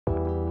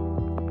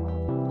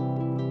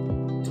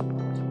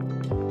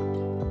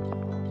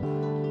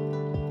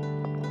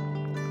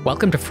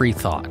Welcome to Free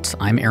Thoughts.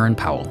 I'm Aaron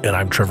Powell. And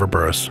I'm Trevor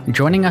Burrus.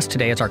 Joining us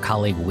today is our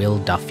colleague Will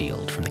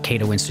Duffield from the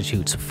Cato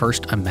Institute's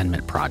First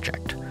Amendment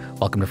Project.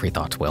 Welcome to Free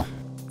Thoughts, Will.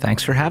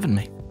 Thanks for having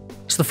me.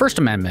 So the First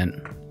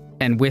Amendment,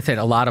 and with it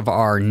a lot of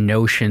our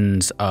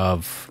notions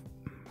of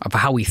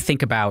how we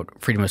think about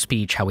freedom of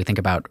speech, how we think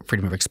about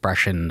freedom of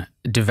expression,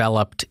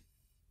 developed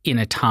in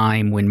a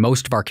time when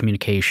most of our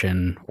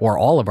communication, or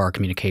all of our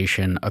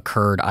communication,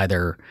 occurred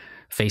either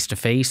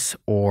face-to-face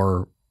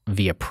or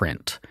via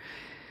print.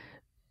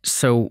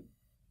 So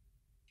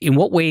in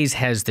what ways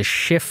has the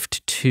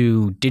shift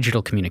to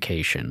digital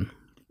communication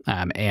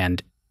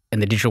and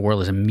the digital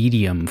world as a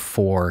medium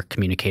for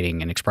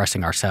communicating and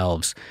expressing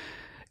ourselves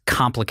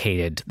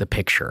complicated the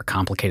picture,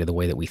 complicated the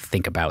way that we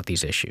think about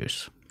these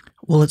issues?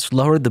 Well, it's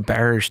lowered the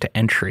barriers to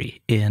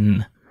entry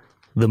in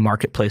the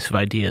marketplace of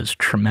ideas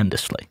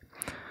tremendously.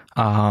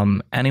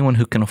 Anyone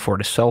who can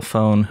afford a cell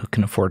phone, who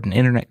can afford an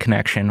internet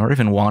connection, or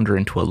even wander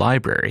into a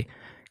library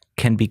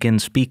can begin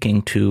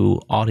speaking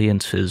to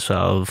audiences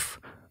of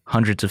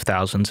hundreds of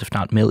thousands, if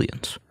not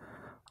millions.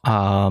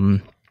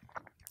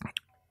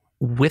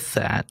 With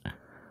that,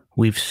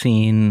 we've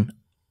seen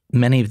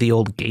many of the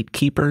old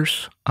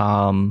gatekeepers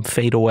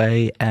fade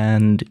away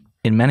and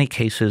in many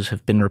cases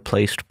have been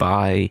replaced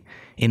by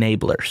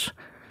enablers,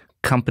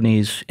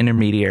 companies,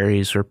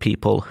 intermediaries, or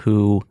people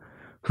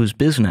whose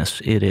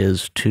business it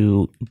is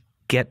to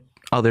get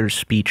others'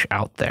 speech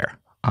out there,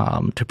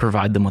 to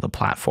provide them with a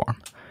platform.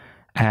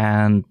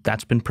 And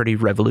that's been pretty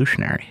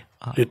revolutionary.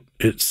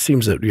 It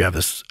seems that you have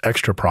this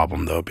extra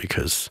problem, though,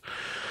 because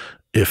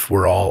if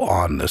we're all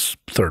on this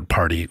third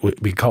party,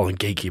 we call them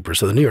gatekeepers.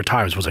 So the New York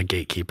Times was a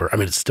gatekeeper. I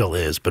mean, it still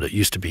is, but it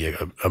used to be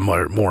a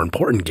more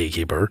important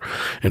gatekeeper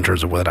in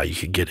terms of whether or not you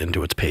could get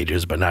into its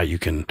pages. But now you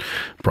can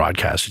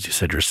broadcast, as you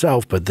said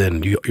yourself, but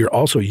then you're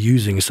also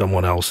using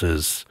someone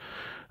else's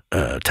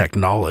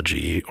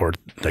technology, or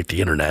like the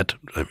internet,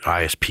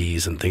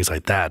 ISPs and things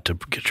like that, to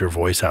get your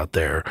voice out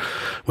there,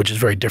 which is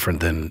very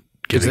different than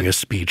giving a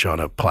speech on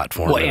a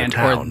platform in a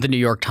town. Or the New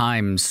York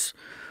Times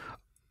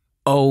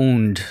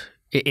owned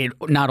it.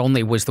 Not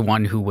only was the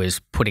one who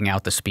was putting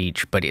out the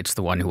speech, but it's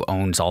the one who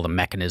owns all the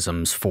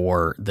mechanisms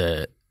for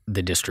the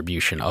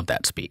distribution of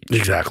that speech.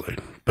 Exactly.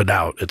 But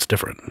now it's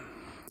different.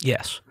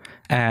 Yes.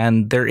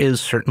 And there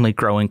is certainly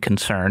growing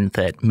concern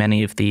that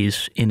many of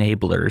these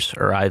enablers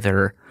are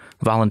either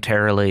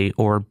voluntarily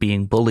or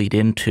being bullied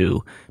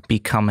into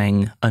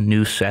becoming a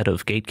new set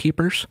of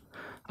gatekeepers.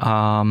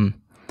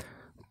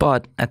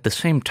 But at the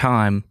same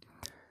time,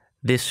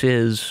 this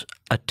is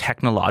a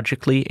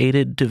technologically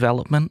aided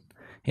development.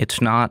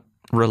 It's not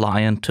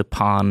reliant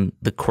upon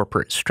the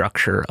corporate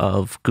structure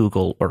of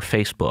Google or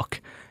Facebook.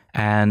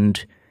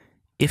 And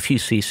if you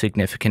see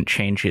significant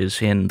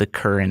changes in the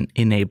current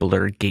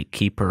enabler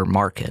gatekeeper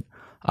market,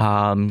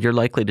 you're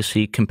likely to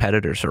see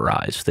competitors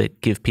arise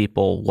that give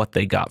people what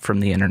they got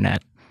from the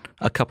internet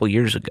a couple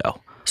years ago.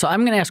 So I'm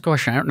going to ask a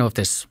question. I don't know if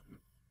this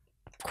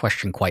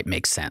question quite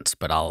makes sense,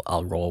 but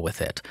I'll roll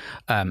with it.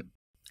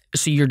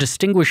 So you're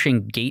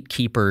distinguishing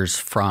gatekeepers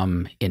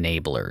from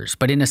enablers,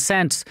 but in a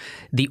sense,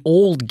 the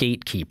old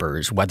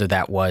gatekeepers, whether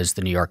that was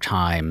the New York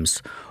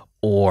Times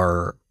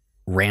or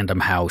Random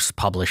House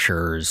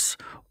publishers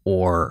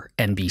or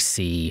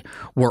NBC,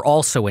 were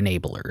also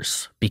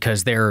enablers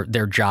because their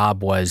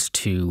job was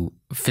to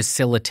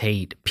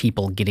facilitate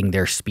people getting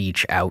their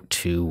speech out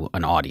to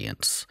an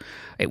audience.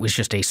 It was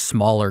just a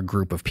smaller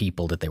group of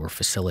people that they were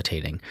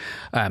facilitating.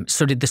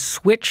 So did the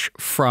switch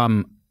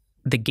from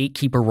the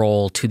gatekeeper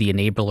role to the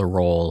enabler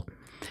role,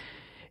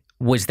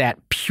 was that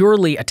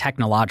purely a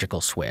technological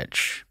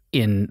switch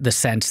in the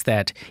sense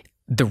that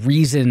the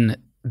reason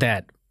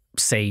that,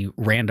 say,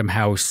 Random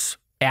House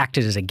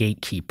acted as a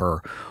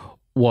gatekeeper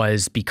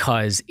was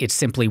because it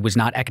simply was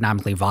not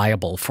economically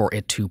viable for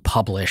it to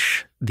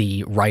publish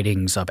the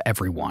writings of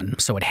everyone.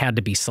 So it had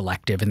to be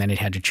selective, and then it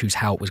had to choose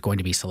how it was going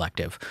to be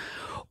selective?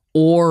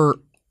 Or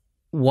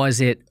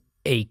was it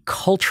a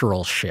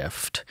cultural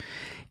shift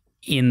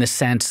in the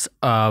sense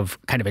of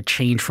kind of a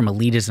change from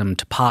elitism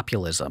to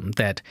populism,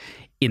 that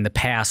in the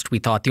past we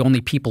thought the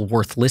only people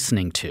worth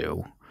listening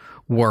to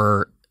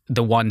were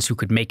the ones who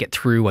could make it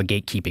through a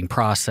gatekeeping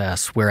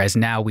process, whereas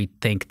now we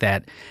think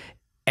that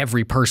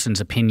every person's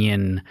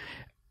opinion,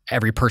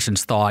 every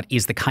person's thought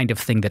is the kind of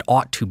thing that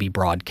ought to be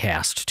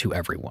broadcast to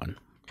everyone?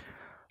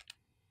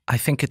 I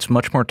think it's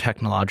much more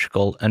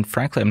technological, and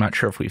frankly, I'm not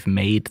sure if we've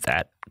made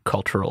that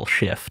cultural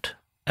shift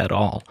at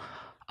all.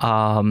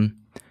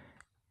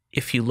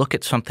 If you look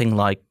at something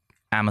like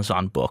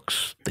Amazon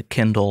Books, the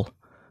Kindle,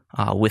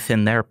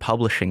 within their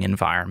publishing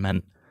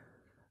environment,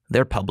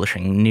 they're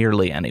publishing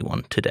nearly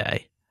anyone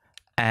today.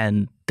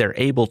 And they're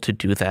able to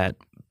do that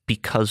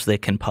because they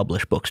can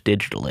publish books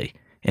digitally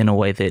in a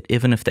way that,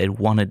 even if they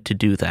wanted to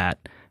do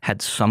that,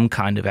 had some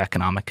kind of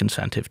economic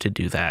incentive to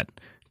do that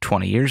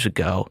 20 years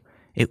ago,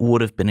 it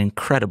would have been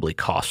incredibly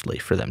costly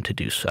for them to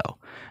do so.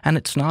 And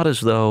it's not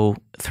as though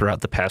throughout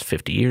the past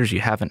 50 years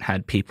you haven't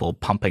had people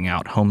pumping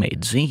out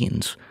homemade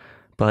zines,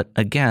 but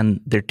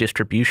again, their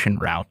distribution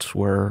routes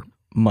were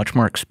much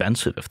more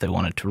expensive if they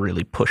wanted to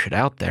really push it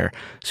out there.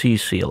 So you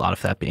see a lot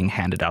of that being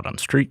handed out on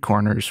street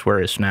corners,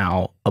 whereas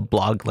now a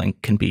blog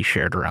link can be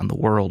shared around the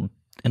world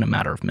in a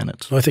matter of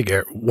minutes. Well, I think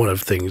one of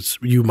the things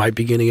you might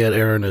be getting at,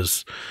 Aaron,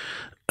 is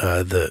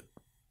the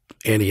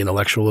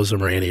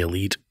anti-intellectualism or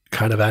anti-elite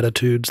kind of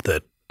attitudes,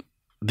 that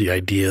the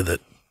idea that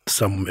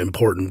some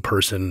important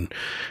person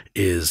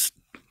is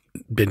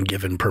been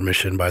given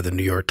permission by the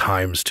New York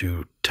Times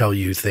to tell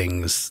you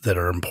things that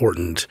are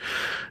important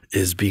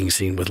is being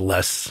seen with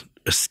less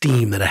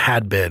esteem than it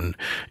had been,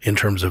 in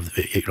terms of,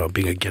 you know,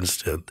 being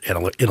against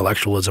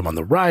intellectualism on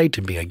the right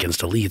and being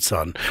against elites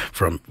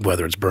from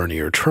whether it's Bernie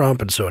or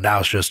Trump. And so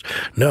now it's just,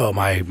 no,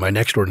 my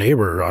next door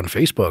neighbor on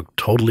Facebook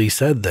totally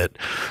said that,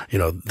 you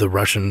know, the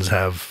Russians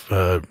have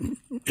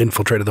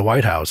infiltrated the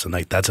White House, and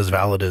like that's as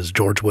valid as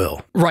George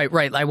will. Right.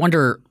 I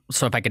wonder,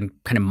 so if I can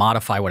kind of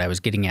modify what I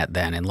was getting at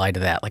then in light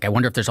of that, like I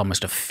wonder if there's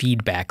almost a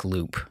feedback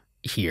loop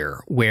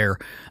here where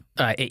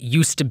it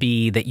used to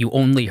be that you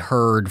only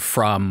heard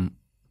from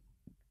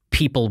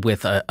people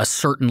with a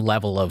certain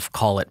level of,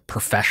 call it,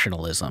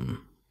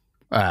 professionalism,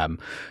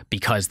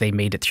 because they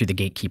made it through the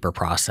gatekeeper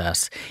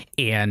process.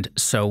 And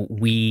so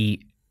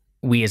we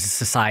as a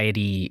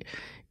society,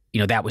 you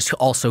know, that was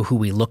also who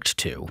we looked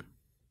to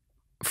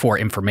for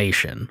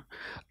information.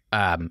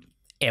 And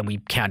we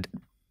kind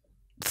of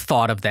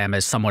thought of them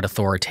as somewhat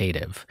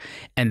authoritative.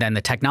 And then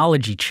the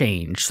technology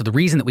changed. So the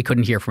reason that we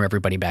couldn't hear from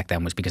everybody back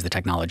then was because the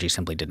technology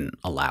simply didn't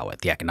allow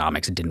it. The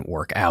economics didn't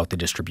work out. The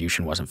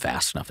distribution wasn't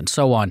fast enough and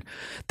so on.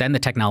 Then the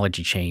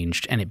technology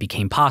changed and it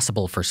became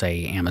possible for,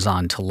 say,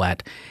 Amazon to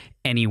let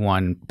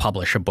anyone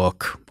publish a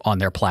book on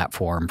their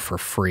platform for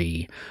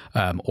free,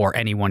 or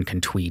anyone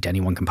can tweet,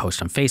 anyone can post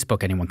on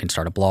Facebook, anyone can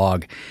start a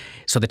blog.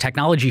 So the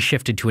technology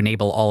shifted to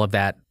enable all of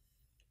that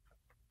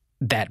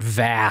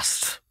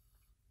vast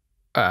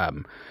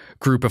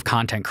group of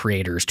content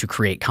creators to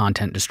create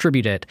content,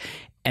 distribute it.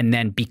 And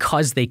then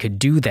because they could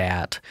do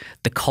that,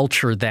 the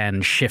culture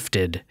then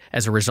shifted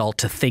as a result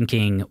to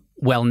thinking,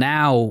 well,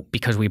 now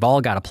because we've all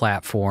got a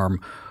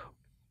platform,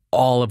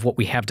 all of what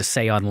we have to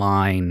say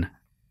online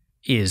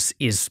is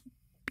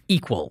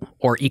equal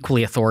or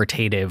equally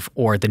authoritative,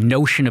 or the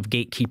notion of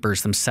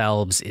gatekeepers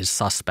themselves is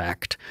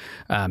suspect,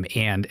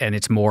 and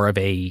it's more of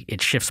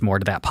it shifts more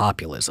to that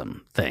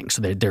populism thing.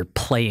 So they're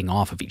playing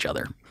off of each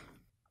other.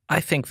 I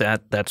think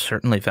that's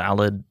certainly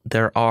valid.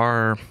 There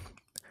are,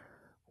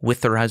 with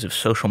the rise of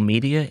social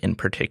media in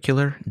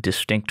particular,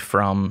 distinct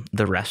from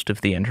the rest of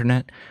the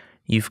internet,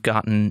 you've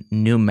gotten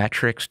new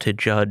metrics to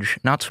judge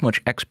not so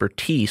much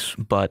expertise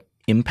but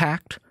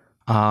impact,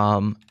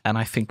 and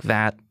I think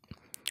that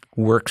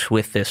works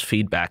with this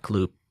feedback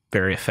loop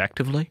very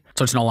effectively.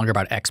 So it's no longer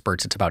about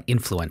experts, it's about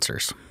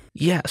influencers.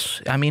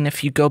 Yes. I mean,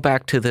 if you go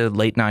back to the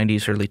late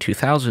 90s, early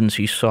 2000s,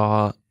 you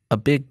saw a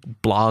big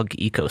blog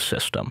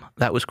ecosystem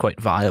that was quite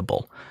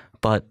viable,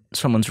 but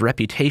someone's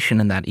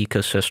reputation in that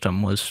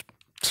ecosystem was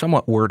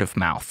somewhat word of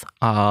mouth.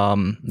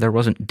 There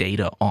wasn't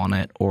data on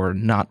it, or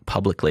not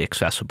publicly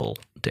accessible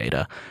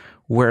data.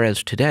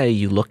 Whereas today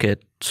you look at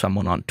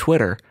someone on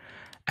Twitter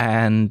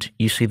and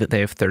you see that they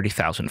have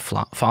 30,000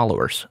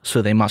 followers.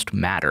 So they must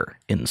matter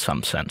in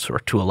some sense, or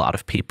to a lot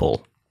of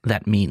people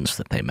that means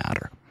that they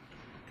matter.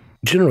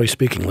 Generally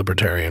speaking,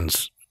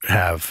 libertarians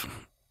have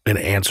an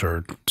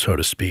answer, so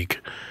to speak,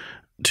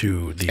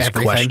 to these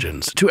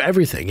questions. To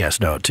everything,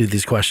 yes, no, to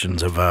these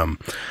questions of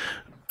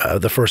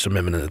the First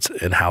Amendment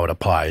and how it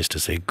applies to,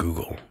 say,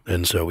 Google.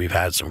 And so we've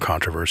had some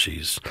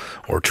controversies,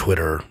 or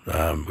Twitter.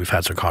 We've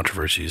had some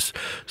controversies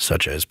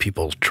such as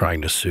people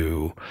trying to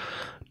sue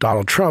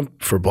Donald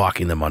Trump for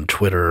blocking them on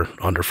Twitter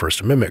under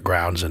First Amendment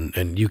grounds.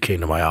 And you came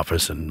to my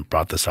office and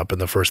brought this up. And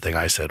the first thing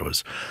I said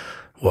was,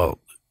 well,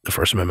 the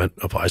First Amendment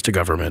applies to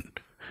government.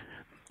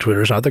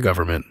 Twitter's not the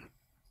government.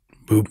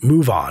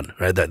 Move on,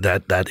 right?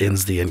 That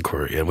ends the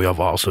inquiry. And we have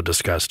also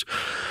discussed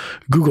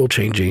Google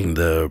changing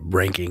the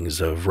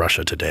rankings of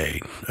Russia Today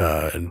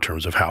in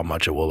terms of how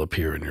much it will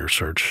appear in your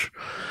search.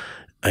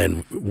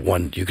 And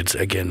one, you could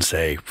again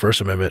say First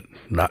Amendment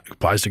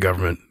applies to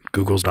government.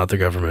 Google's not the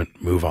government.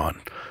 Move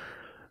on.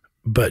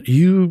 But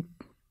you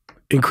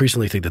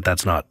increasingly think that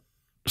that's not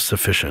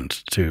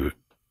sufficient to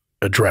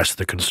address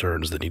the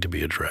concerns that need to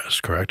be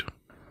addressed, correct?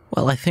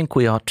 Well, I think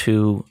we ought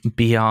to,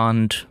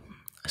 beyond,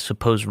 I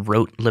suppose,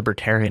 rote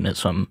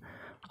libertarianism,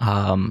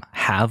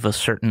 have a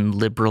certain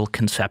liberal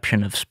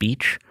conception of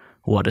speech,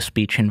 what a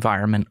speech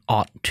environment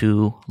ought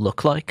to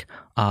look like,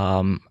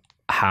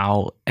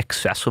 how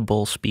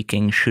accessible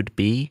speaking should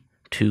be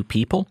to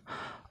people.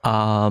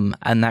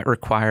 And that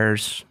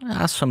requires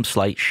some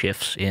slight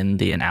shifts in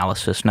the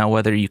analysis. Now,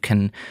 whether you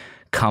can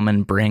come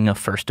and bring a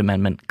First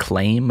Amendment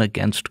claim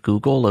against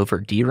Google over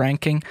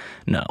deranking,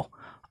 no.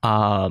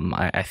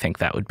 I think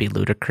that would be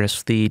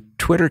ludicrous. The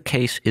Twitter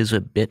case is a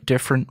bit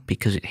different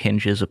because it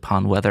hinges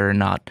upon whether or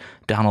not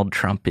Donald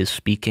Trump is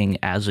speaking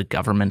as a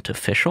government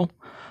official,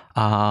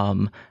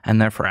 and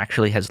therefore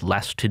actually has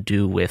less to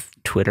do with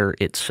Twitter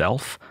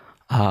itself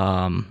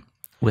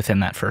within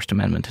that First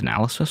Amendment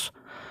analysis.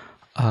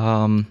 But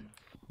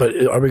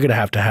are we going to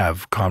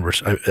have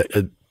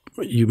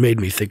you made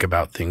me think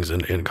about things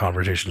in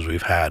conversations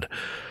we've had,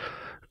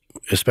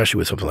 especially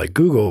with something like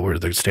Google, where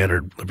the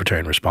standard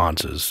libertarian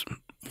response is,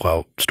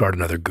 well, start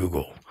another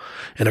Google.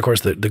 And of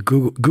course, the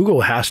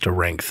Google has to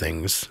rank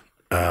things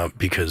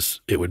because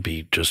it would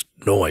be just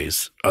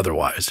noise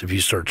otherwise. If you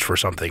search for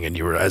something and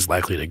you were as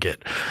likely to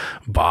get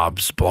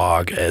Bob's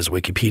blog as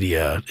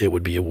Wikipedia, it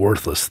would be a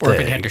worthless thing. Or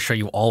if it had to show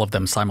you all of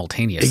them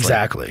simultaneously.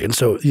 Exactly. And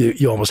so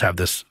you almost have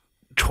this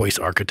choice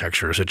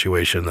architecture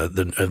situation of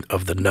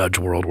the nudge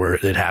world where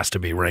it has to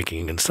be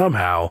ranking and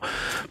somehow,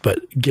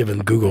 but given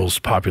Google's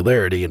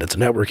popularity and its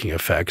networking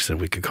effects, and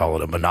we could call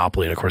it a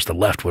monopoly, and of course the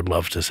left would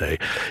love to say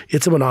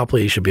it's a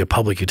monopoly, it should be a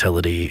public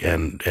utility,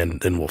 and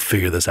we'll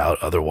figure this out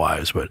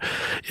otherwise. But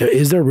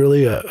is there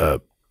really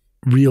a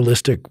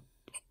realistic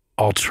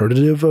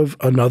alternative of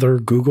another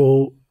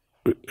Google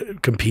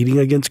competing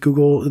against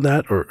Google in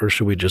that, or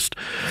should we just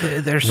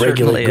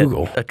regulate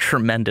Google? A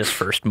tremendous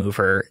first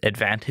mover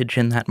advantage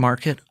in that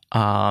market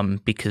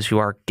because you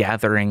are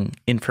gathering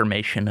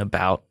information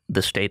about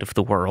the state of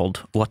the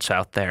world, what's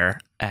out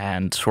there,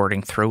 and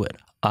sorting through it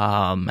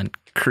and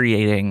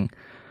creating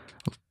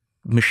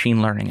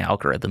machine learning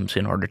algorithms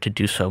in order to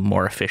do so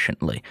more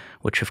efficiently,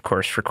 which of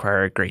course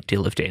require a great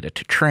deal of data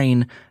to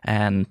train,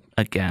 and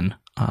again,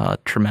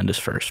 tremendous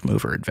first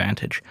mover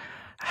advantage.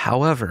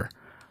 However,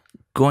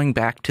 going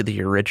back to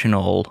the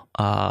original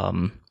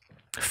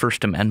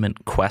First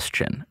Amendment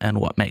question and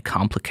what may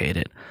complicate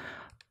it,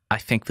 I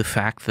think the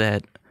fact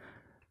that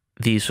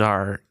these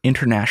are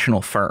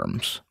international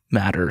firms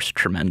matters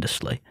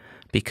tremendously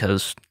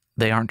because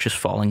they aren't just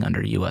falling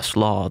under U.S.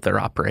 law, they're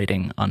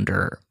operating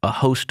under a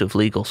host of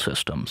legal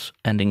systems.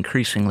 And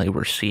increasingly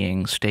we're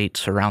seeing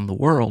states around the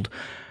world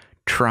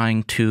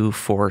trying to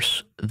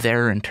force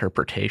their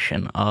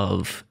interpretation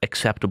of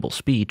acceptable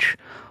speech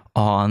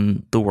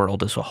on the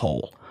world as a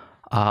whole.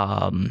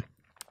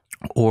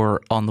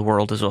 Or on the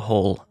world as a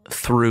whole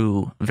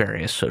through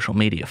various social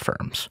media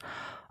firms.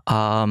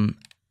 And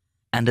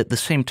at the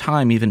same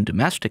time, even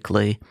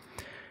domestically,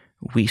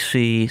 we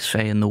see,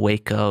 say, in the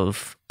wake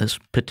of this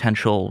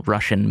potential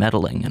Russian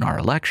meddling in our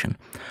election,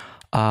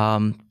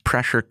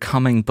 pressure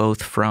coming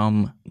both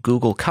from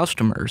Google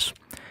customers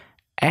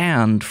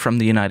and from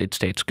the United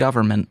States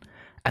government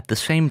at the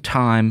same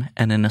time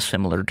and in a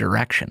similar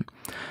direction.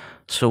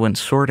 So in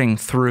sorting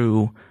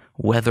through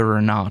whether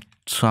or not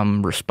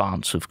some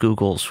response of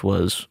Google's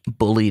was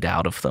bullied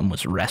out of them,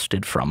 was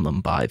wrested from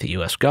them by the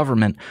U.S.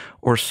 government,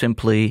 or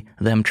simply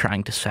them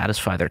trying to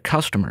satisfy their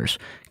customers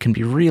can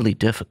be really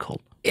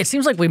difficult. It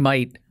seems like we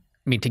might,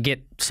 to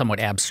get somewhat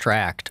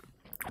abstract,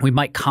 we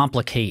might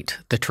complicate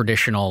the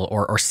traditional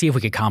or see if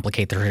we could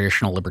complicate the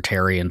traditional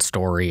libertarian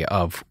story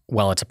of,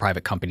 well, it's a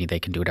private company, they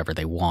can do whatever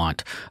they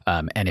want,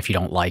 and if you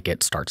don't like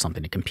it, start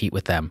something to compete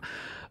with them,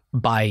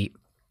 by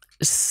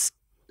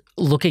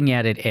looking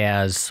at it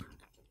as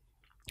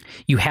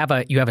you have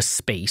a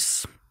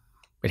space.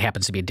 It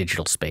happens to be a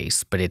digital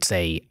space, but it's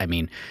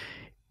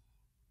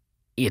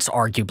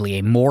arguably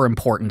a more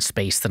important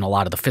space than a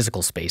lot of the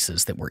physical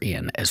spaces that we're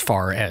in as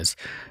far as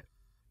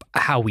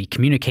how we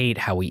communicate,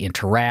 how we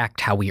interact,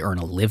 how we earn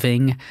a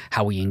living,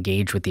 how we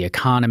engage with the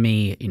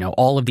economy,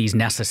 all of these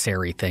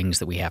necessary things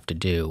that we have to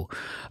do.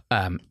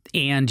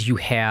 And you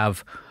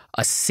have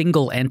a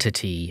single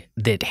entity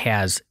that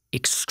has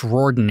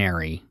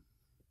extraordinary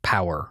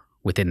power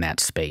within that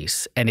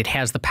space, and it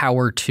has the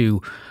power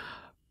to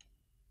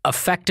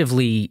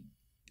effectively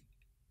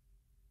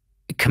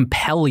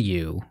compel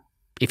you,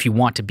 if you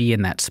want to be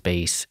in that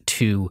space,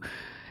 to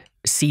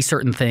see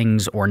certain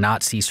things or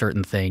not see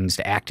certain things,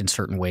 to act in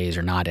certain ways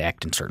or not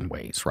act in certain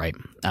ways, right?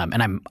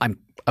 And I'm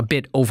a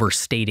bit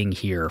overstating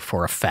here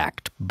for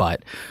effect,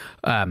 but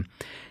and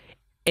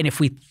if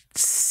we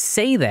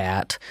say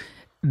that,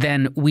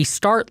 then we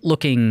start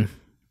looking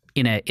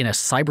in a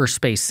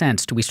cyberspace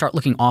sense, do we start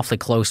looking awfully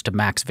close to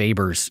Max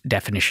Weber's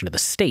definition of the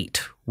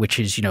state, which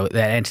is, that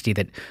entity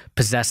that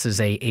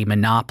possesses a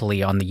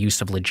monopoly on the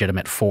use of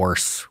legitimate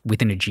force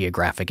within a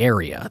geographic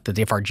area. That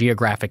if our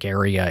geographic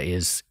area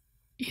is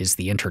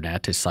the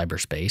internet, is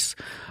cyberspace,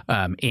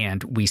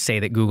 and we say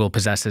that Google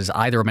possesses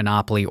either a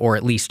monopoly or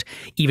at least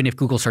even if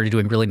Google started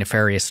doing really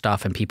nefarious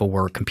stuff and people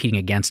were competing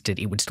against it,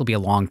 it would still be a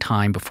long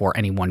time before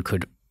anyone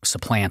could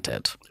supplant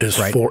it.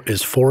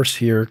 Is force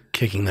here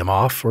kicking them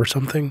off or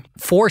something?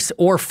 Force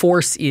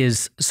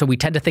is – so we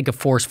tend to think of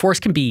force. Force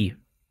can be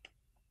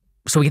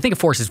 – so we can think of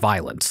force as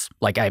violence,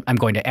 like I'm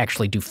going to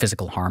actually do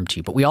physical harm to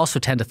you. But we also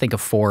tend to think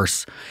of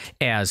force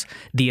as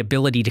the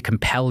ability to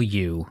compel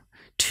you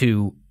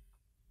to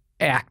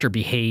act or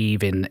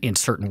behave in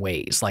certain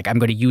ways. Like I'm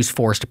going to use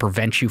force to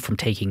prevent you from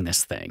taking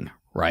this thing,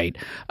 right?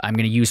 I'm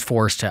going to use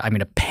force I'm going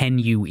to pen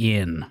you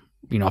in.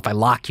 If I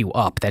lock you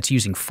up, that's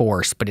using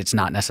force, but it's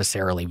not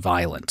necessarily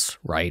violence,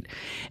 right?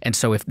 And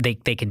so if they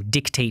can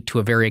dictate to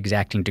a very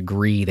exacting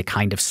degree the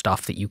kind of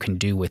stuff that you can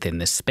do within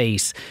this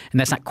space, and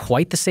that's not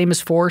quite the same as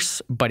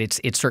force, but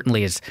it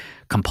certainly is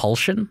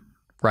compulsion,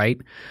 right?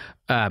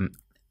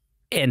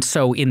 And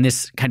so in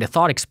this kind of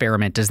thought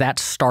experiment, does that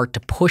start to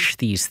push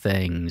these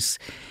things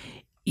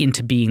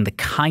into being the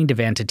kind of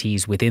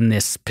entities within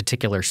this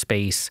particular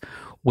space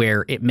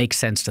where it makes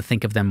sense to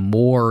think of them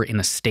more in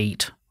a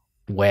state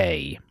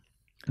way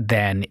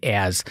than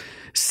as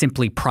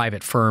simply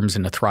private firms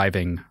in a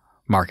thriving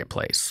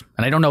marketplace?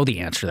 And I don't know the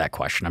answer to that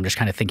question. I'm just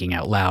kind of thinking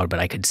out loud, but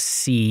I could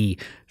see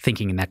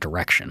thinking in that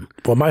direction.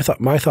 Well, my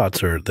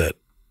thoughts are that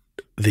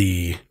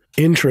the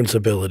entrance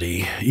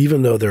ability,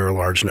 even though there are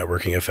large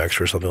networking effects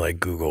for something like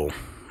Google,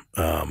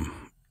 and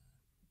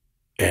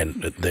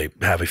they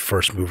have a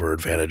first mover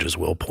advantage, as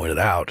Will pointed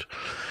out,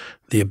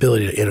 the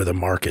ability to enter the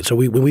market. So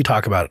when we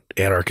talk about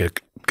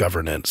anarchic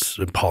governance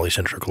and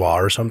polycentric law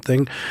or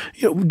something,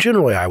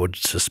 generally I would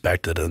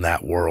suspect that in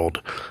that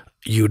world,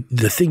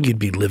 the thing you'd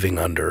be living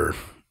under,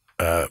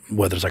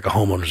 whether it's like a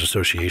homeowners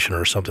association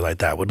or something like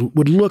that,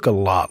 would look a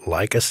lot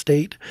like a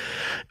state,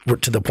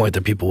 to the point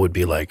that people would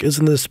be like,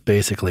 "Isn't this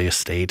basically a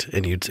state?"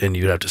 And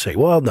you'd have to say,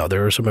 "Well, no,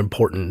 there are some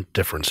important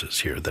differences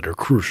here that are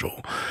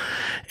crucial,"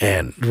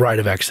 and right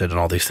of exit and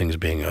all these things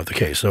being the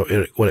case. So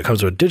when it comes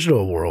to a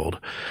digital world,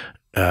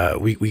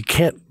 we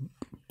can't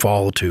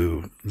fall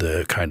to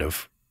the kind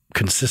of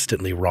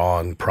consistently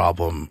wrong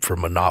problem for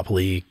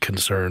monopoly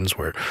concerns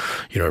where,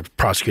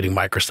 prosecuting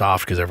Microsoft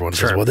because everyone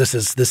says, well, this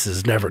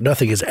is never,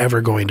 nothing is ever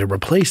going to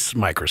replace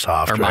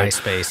Microsoft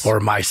or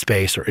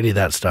MySpace or any of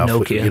that stuff.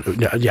 Nokia.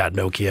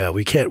 Nokia.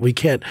 We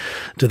can't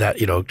do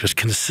that, just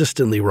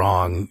consistently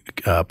wrong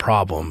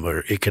problem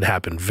where it could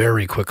happen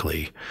very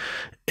quickly.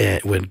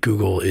 And when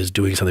Google is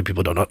doing something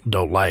people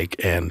don't like,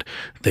 and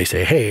they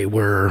say, "Hey,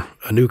 we're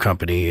a new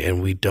company,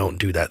 and we don't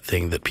do that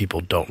thing that people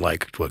don't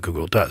like what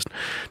Google does."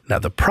 Now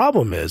the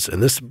problem is,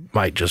 and this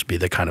might just be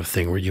the kind of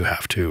thing where you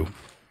have to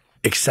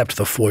accept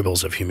the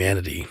foibles of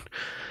humanity,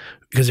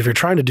 because if you're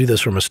trying to do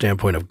this from a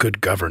standpoint of good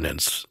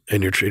governance,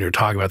 and you're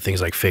talking about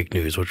things like fake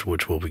news,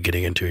 which we'll be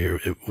getting into here,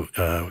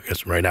 I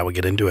guess right now we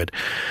get into it,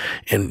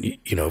 and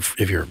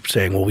if you're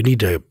saying, well, we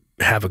need to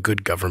have a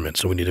good government,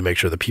 so we need to make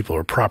sure that people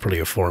are properly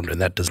informed, and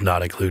that does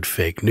not include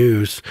fake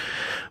news.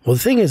 Well,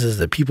 the thing is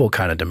that people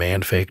kind of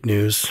demand fake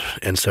news,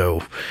 and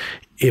so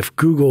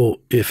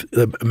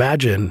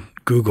imagine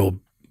Google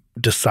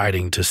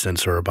deciding to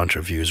censor a bunch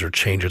of views or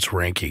change its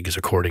rankings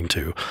according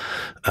to,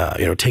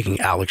 taking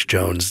Alex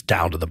Jones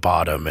down to the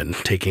bottom and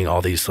taking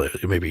all these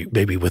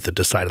maybe with a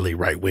decidedly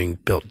right wing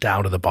built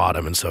down to the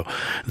bottom, and so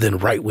then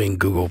right wing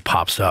Google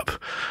pops up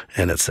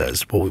and it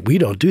says, well, we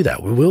don't do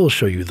that. We will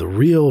show you the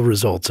real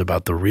results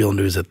about the real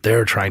news that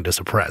they're trying to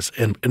suppress,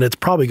 and it's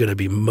probably going to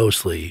be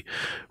mostly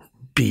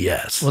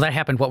BS. Well, that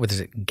happened. What was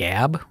it?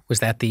 Gab? Was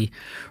that the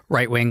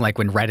right wing? Like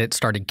when Reddit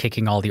started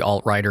kicking all the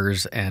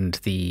alt-righters and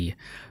the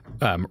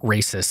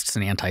racists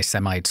and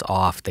anti-Semites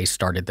off, they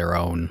started their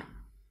own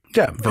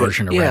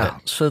version of Reddit. Yeah.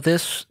 So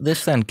this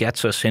then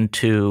gets us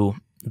into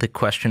the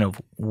question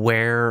of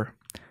where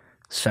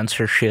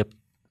censorship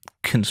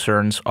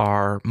concerns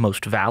are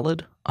most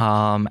valid,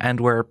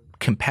 and where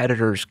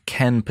competitors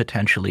can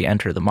potentially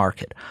enter the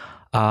market.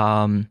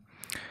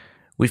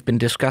 We've been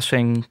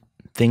discussing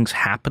things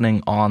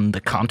happening on the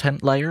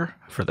content layer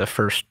for the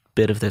first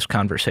bit of this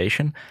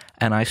conversation,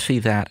 and I see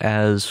that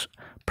as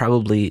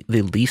probably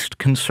the least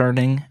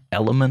concerning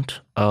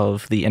element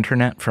of the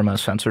internet from a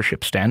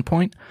censorship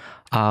standpoint,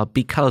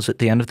 because at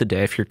the end of the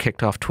day, if you're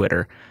kicked off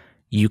Twitter,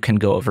 you can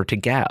go over to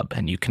Gab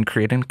and you can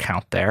create an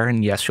account there,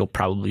 and yes, you'll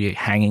probably be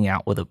hanging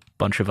out with a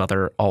bunch of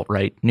other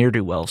alt-right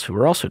ne'er-do-wells who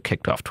are also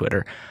kicked off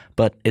Twitter,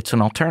 but it's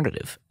an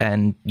alternative,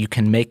 and you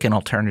can make an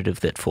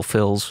alternative that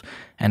fulfills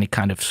any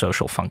kind of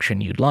social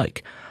function you'd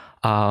like.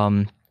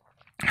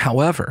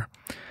 However,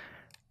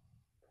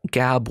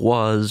 Gab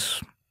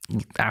was,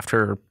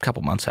 after a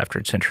couple months after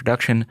its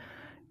introduction,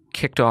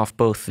 kicked off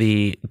both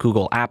the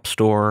Google App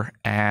Store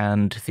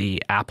and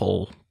the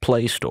Apple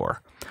Play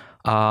Store.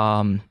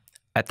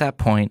 At that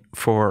point,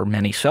 for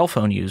many cell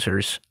phone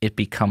users, it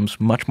becomes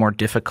much more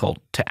difficult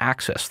to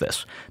access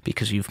this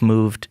because you've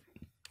moved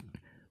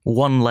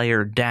one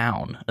layer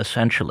down,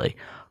 essentially.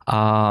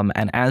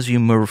 And as you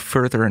move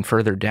further and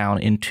further down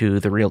into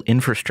the real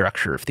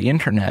infrastructure of the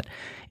internet,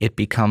 it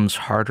becomes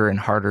harder and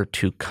harder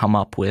to come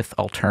up with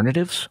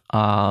alternatives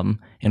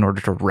in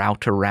order to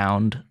route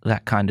around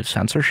that kind of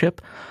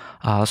censorship.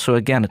 So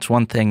again, it's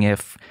one thing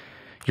if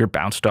you're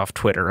bounced off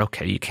Twitter.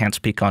 Okay, you can't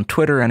speak on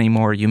Twitter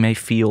anymore. You may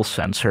feel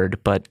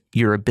censored, but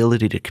your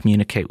ability to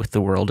communicate with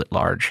the world at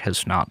large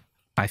has not,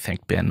 I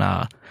think, been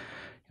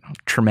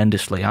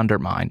tremendously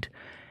undermined.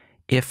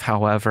 If,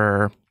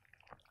 however,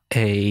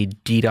 a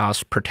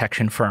DDoS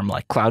protection firm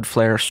like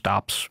Cloudflare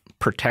stops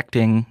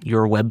protecting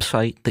your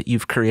website that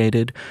you've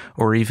created,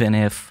 or even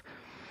if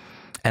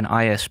an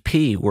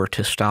ISP were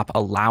to stop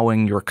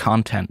allowing your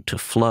content to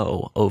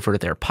flow over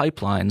their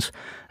pipelines,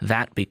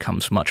 that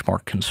becomes much more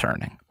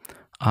concerning.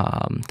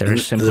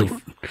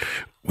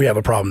 We have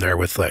a problem there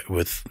with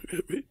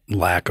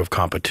lack of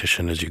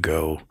competition as you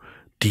go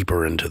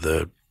deeper into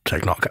the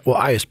technology. Well,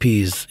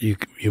 ISPs,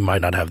 you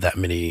might not have that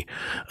many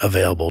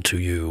available to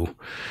you.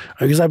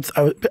 Because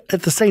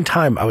at the same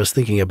time, I was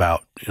thinking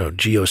about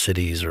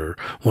GeoCities or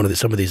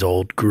some of these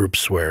old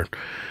groups where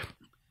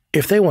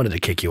if they wanted to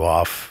kick you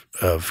off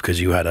because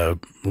you had a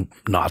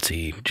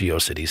Nazi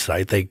GeoCities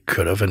site, they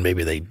could have, and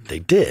maybe they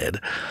did.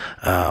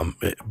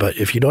 But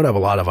if you don't have a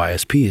lot of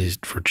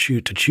ISPs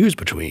to choose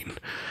between,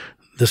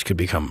 this could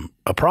become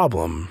a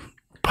problem,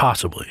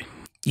 possibly.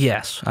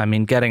 Yes, I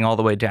mean, getting all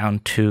the way down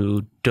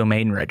to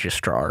domain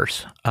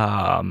registrars.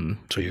 So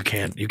you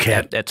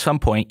can't. At some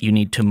point, you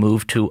need to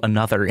move to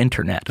another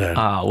internet,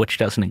 which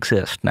doesn't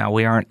exist. Now,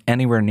 we aren't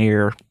anywhere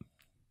near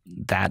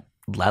that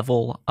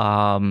level.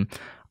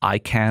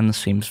 ICANN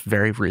seems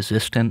very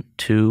resistant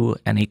to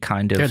any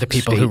kind of They're the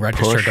people who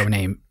register push.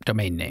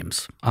 domain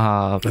names.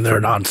 And they're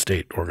a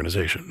non-state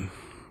organization,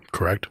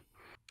 correct?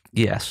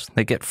 Yes,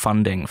 they get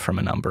funding from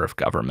a number of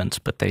governments,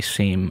 but they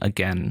seem,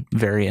 again,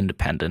 very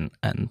independent,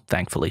 and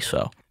thankfully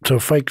so. So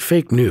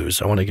fake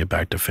news, I want to get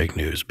back to fake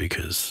news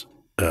because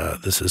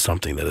this is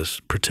something that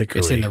is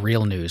particularly— It's in the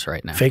real news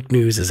right now. Fake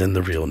news is in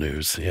the real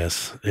news,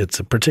 yes.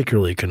 It's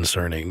particularly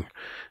concerning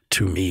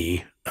to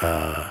me.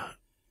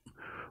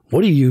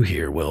 What do you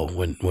hear, Will,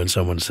 when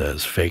someone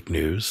says fake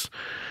news?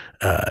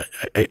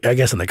 I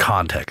guess in the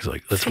context,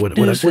 like when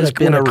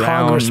a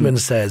congressman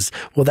says,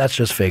 "Well, that's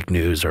just fake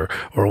news," or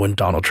when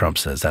Donald Trump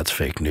says that's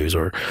fake news,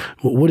 or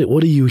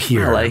what do you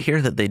hear? Well, I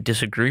hear that they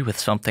disagree with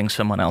something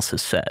someone else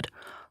has said.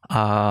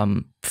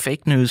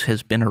 Fake news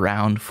has been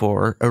around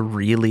for a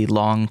really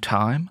long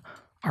time.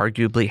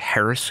 Arguably,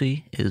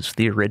 heresy is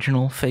the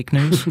original fake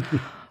news,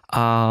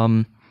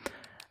 and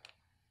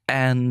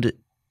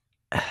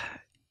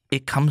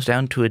it comes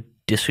down to a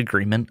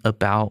disagreement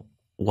about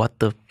what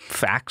the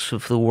facts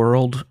of the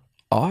world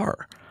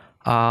are.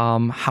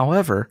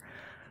 However,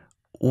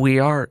 we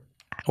are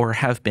or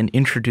have been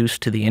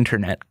introduced to the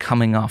internet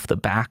coming off the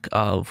back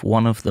of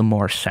one of the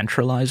more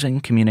centralizing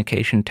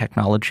communication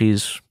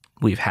technologies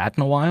we've had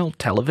in a while,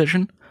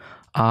 television.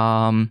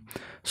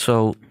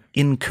 So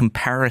in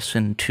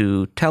comparison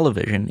to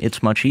television,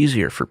 it's much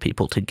easier for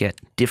people to get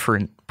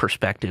different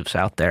perspectives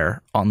out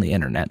there on the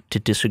internet to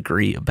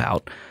disagree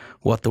about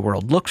what the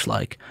world looks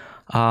like.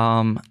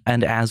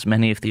 And as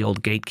many of the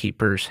old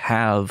gatekeepers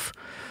have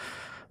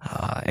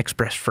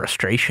expressed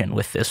frustration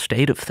with this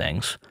state of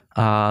things,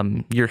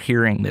 you're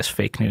hearing this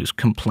fake news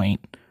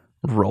complaint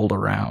roll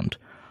around.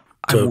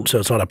 So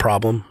it's not a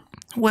problem?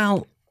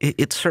 Well,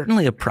 it's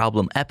certainly a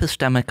problem.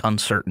 Epistemic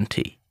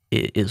uncertainty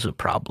is a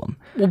problem.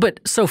 Well, but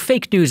so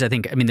fake news, I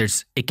mean,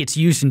 it gets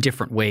used in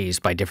different ways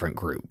by different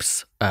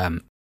groups.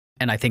 And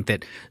I think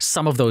that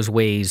some of those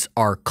ways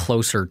are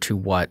closer to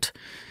what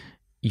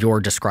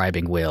you're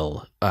describing,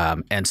 Will,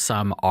 and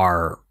some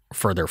are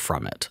further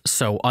from it.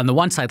 So on the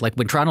one side, like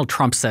when Donald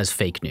Trump says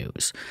fake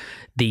news,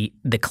 the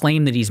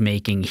claim that he's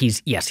making,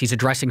 he's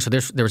addressing. So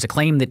there was a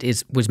claim that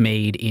was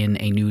made in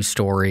a news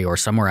story or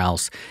somewhere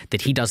else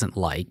that he doesn't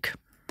like,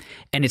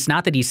 and it's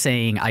not that he's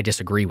saying I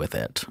disagree with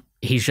it.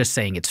 He's just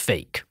saying it's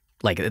fake.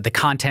 Like the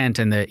content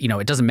and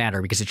it doesn't matter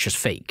because it's just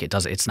fake.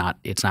 It's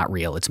not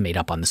real. It's made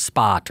up on the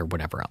spot or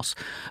whatever else.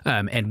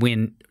 And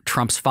when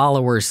Trump's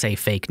followers say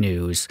fake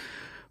news,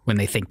 when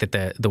they think that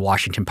the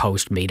Washington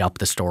Post made up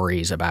the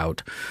stories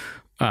about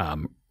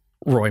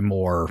Roy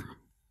Moore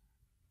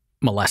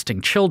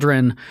molesting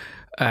children,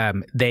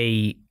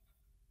 that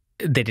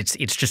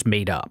it's just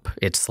made up.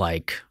 It's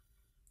like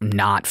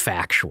not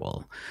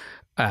factual.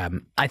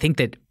 I think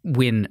that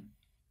when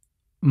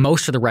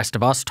most of the rest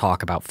of us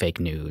talk about fake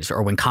news,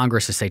 or when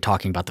Congress is, say,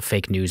 talking about the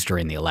fake news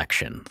during the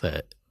election,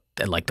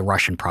 like the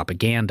Russian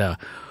propaganda,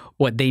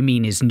 what they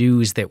mean is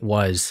news that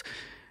was –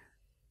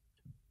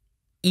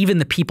 even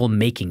the people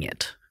making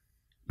it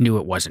knew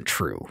it wasn't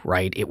true,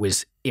 right? It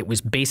was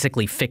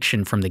basically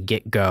fiction from the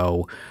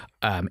get-go,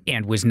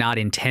 and was not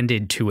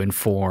intended to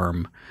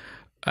inform.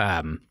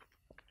 And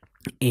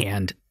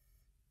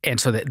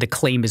so the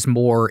claim is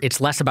more –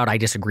 it's less about I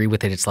disagree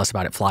with it. It's less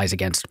about it flies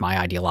against my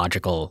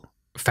ideological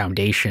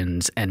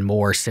foundations, and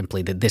more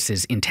simply that this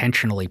is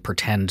intentionally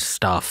pretend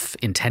stuff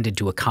intended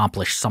to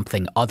accomplish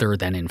something other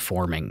than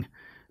informing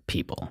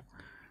people.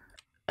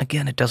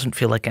 Again, it doesn't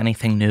feel like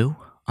anything new.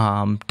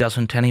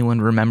 Doesn't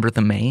anyone remember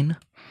the Maine?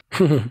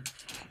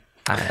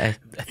 I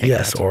think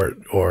yes,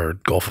 or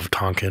Gulf of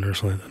Tonkin or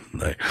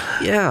something.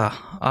 Yeah.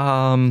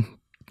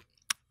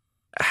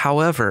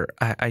 However,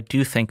 I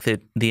do think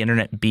that the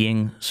internet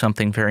being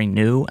something very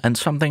new and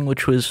something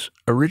which was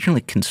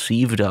originally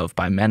conceived of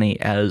by many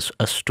as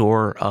a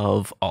store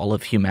of all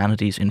of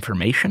humanity's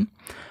information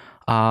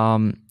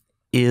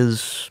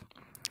is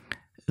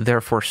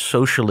therefore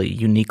socially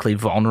uniquely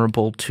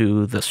vulnerable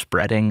to the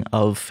spreading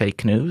of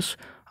fake news.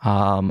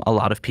 A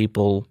lot of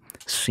people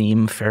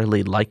seem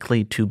fairly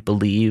likely to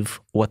believe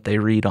what they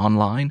read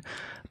online.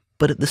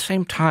 But at the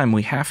same time,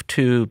 we have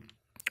to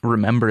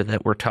remember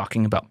that we're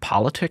talking about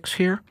politics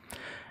here.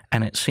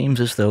 And it seems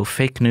as though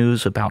fake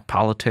news about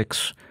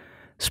politics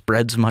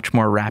spreads much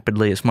more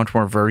rapidly, is much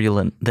more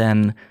virulent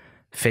than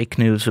fake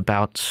news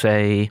about,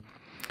 say,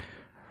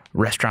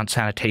 restaurant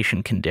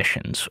sanitation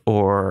conditions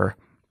or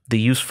the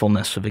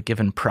usefulness of a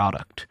given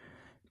product.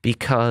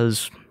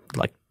 Because,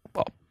 like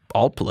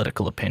all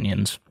political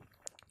opinions,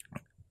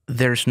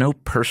 there's no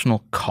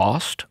personal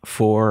cost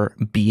for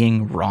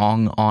being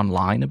wrong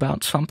online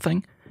about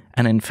something.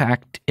 And in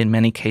fact, in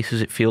many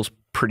cases, it feels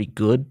pretty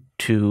good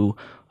to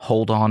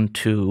hold on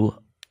to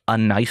a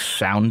nice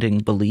sounding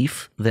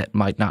belief that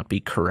might not be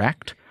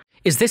correct.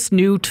 Is this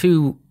new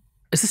to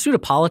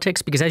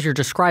politics? Because as you're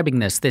describing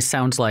this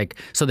sounds like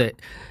that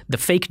the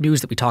fake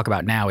news that we talk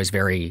about now is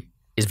very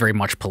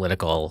much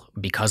political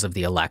because of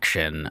the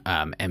election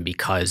and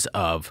because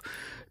of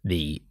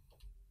the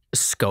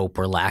scope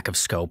or lack of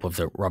scope of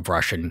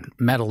Russian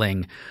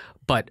meddling.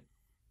 But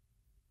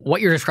what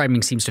you're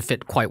describing seems to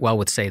fit quite well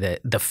with, say,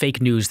 the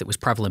fake news that was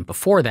prevalent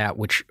before that,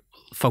 which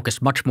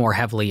focused much more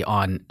heavily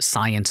on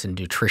science and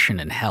nutrition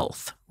and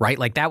health, right?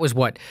 Like that was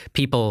what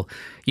people,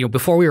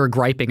 before we were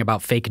griping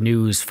about fake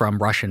news from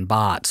Russian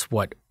bots,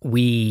 what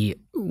we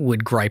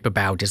would gripe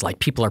about is like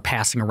people are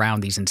passing around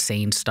these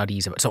insane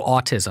studies about, so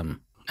autism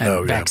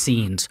and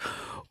vaccines,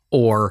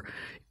 or,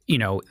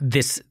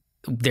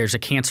 there's a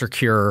cancer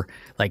cure,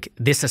 like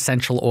this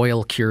essential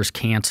oil cures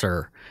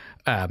cancer.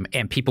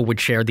 And people would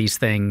share these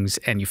things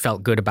and you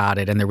felt good about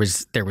it, and there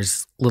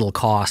was little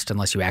cost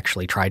unless you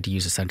actually tried to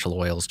use essential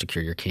oils to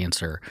cure your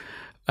cancer.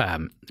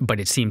 But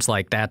it seems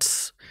like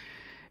that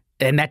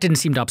didn't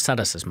seem to upset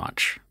us as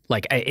much.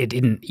 Like it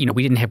didn't,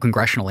 we didn't have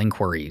congressional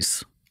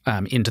inquiries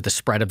into the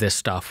spread of this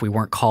stuff. We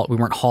weren't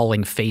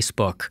hauling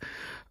Facebook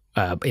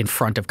in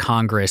front of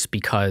Congress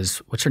because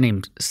what's her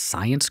name?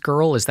 Science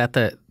Girl? Is that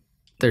the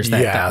There's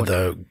that. Yeah,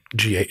 that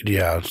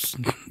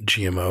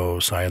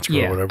GMO science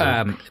girl,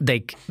 whatever.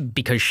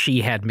 Because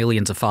she had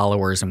millions of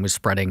followers and was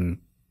spreading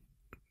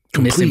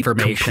complete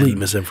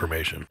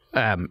misinformation.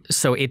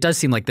 So it does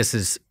seem like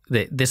this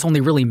only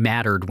really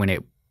mattered when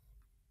it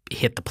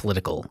hit the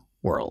political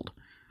world.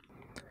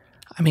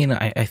 I mean,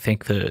 I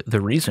think the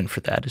reason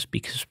for that is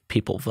because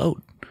people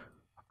vote.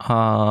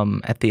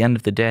 At the end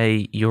of the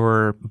day,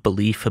 your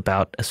belief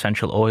about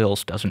essential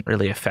oils doesn't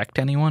really affect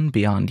anyone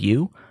beyond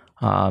you.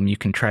 You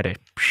can try to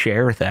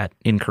share that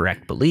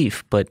incorrect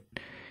belief, but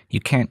you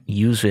can't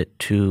use it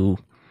to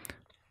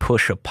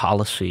push a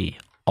policy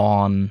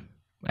on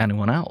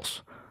anyone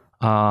else.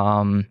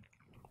 So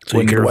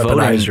you can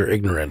weaponize your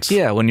ignorance.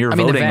 Yeah, when you're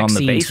voting on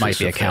the basis might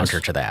be a counter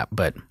to that,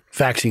 but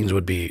vaccines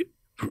would be.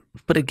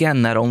 But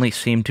again, that only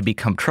seemed to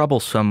become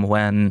troublesome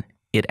when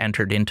it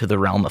entered into the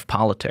realm of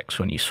politics,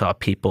 when you saw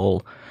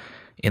people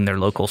in their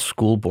local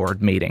school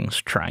board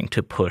meetings trying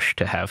to push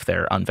to have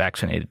their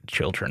unvaccinated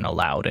children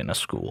allowed in a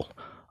school.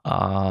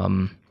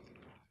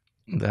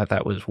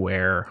 That was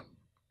where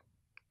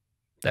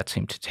that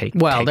seemed to take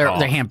off.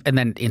 And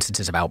then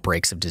instances of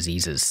outbreaks of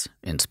diseases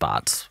in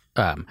spots.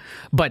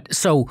 But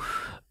so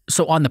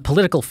on the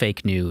political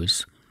fake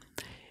news,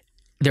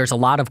 there's a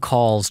lot of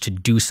calls to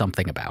do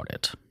something about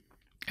it.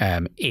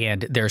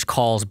 And there's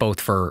calls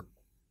both for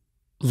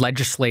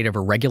legislative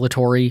or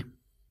regulatory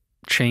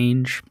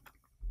change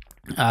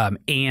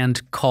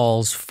and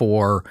calls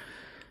for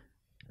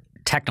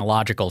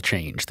technological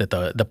change, that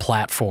the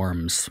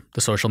platforms,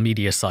 the social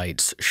media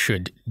sites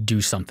should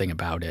do something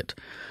about it.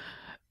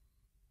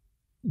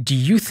 Do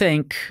you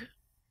think,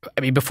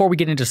 I mean, before we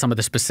get into some of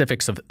the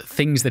specifics of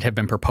things that have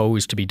been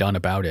proposed to be done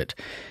about it,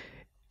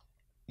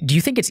 do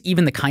you think it's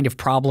even the kind of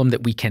problem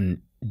that we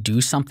can do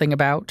something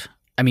about?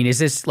 I mean, is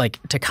this like,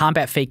 to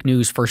combat fake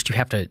news, first you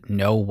have to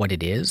know what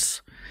it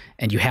is,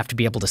 and you have to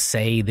be able to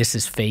say this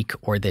is fake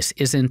or this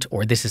isn't,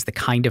 or this is the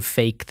kind of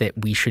fake that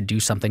we should do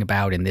something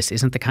about and this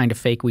isn't the kind of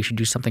fake we should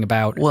do something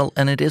about? Well,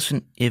 and it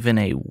isn't even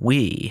a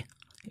we,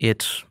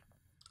 it's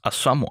a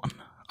someone.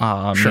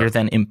 Sure. You're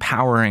then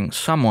empowering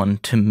someone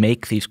to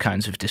make these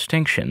kinds of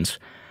distinctions,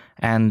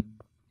 and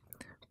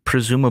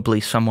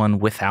presumably someone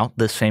without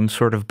the same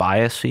sort of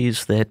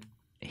biases that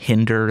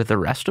hinder the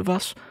rest of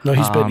us. No,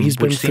 he's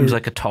been which seems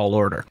like a tall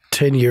order.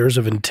 10 years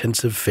of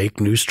intensive fake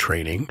news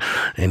training,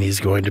 and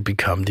he's going to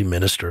become the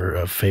minister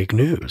of fake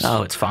news.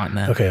 Oh, it's fine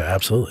then. Okay,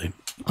 absolutely.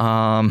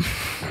 I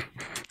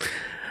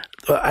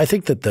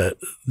think that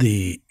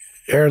the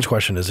Aaron's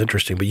question is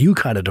interesting, but you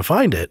kind of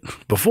defined it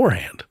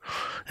beforehand.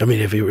 I mean,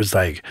 if it was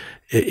like,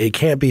 it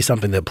can't be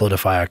something that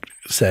PolitiFact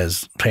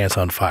says pants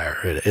on fire.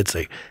 It's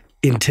a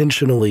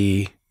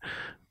intentionally,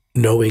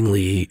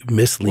 knowingly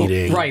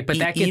misleading. Well, right, but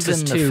that gets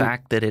even us the to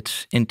fact that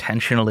it's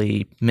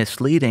intentionally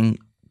misleading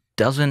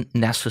doesn't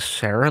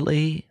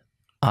necessarily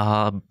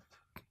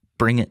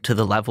bring it to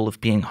the level of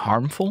being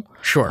harmful.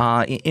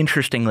 Sure.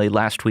 Interestingly,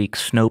 last week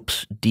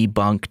Snopes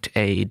debunked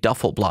a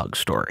Duffield blog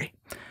story,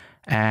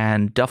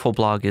 and Duffield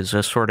blog is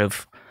a sort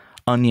of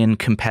onion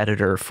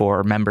competitor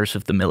for members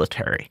of the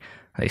military.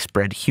 They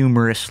spread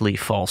humorously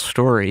false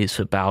stories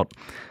about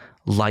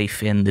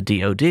life in the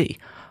DoD.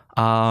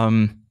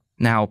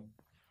 Now,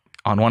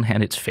 on one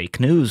hand, it's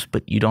fake news,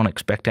 but you don't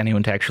expect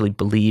anyone to actually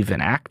believe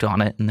and act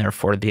on it, and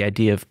therefore the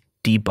idea of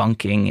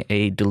debunking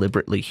a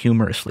deliberately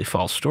humorously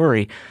false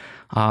story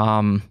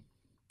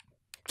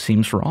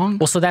seems wrong.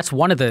 Well, so that's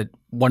one of the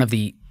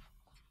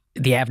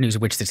avenues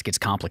in which this gets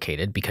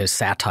complicated, because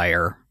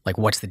satire, like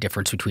what's the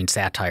difference between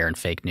satire and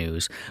fake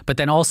news? But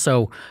then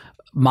also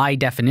my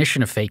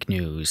definition of fake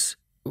news,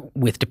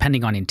 with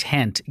depending on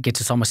intent, gets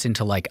us almost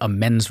into like a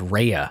mens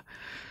rea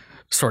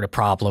sort of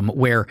problem,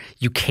 where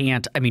you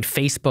can't, I mean,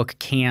 Facebook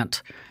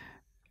can't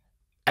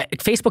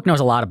Facebook knows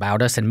a lot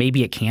about us, and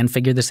maybe it can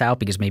figure this out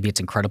because maybe it's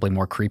incredibly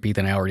more creepy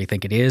than I already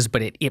think it is,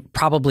 but it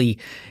probably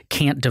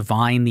can't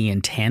divine the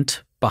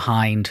intent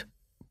behind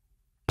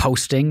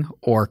posting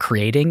or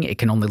creating. It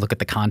can only look at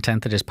the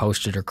content that is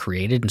posted or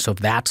created. And so if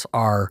that's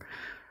our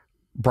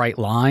bright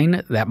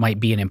line, that might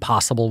be an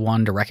impossible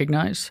one to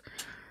recognize.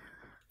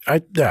 I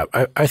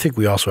think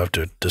we also have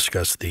to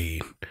discuss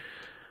the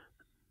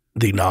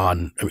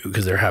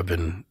because there have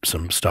been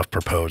some stuff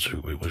proposed,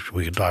 which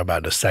we can talk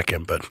about in a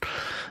second, but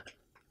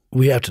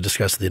we have to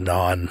discuss the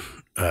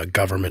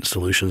non-government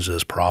solutions to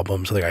this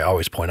problem. Something I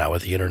always point out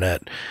with the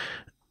internet,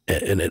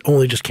 and it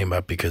only just came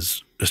up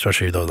because,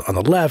 especially though on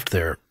the left,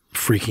 they're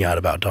freaking out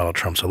about Donald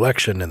Trump's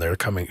election, and they're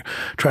trying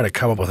to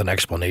come up with an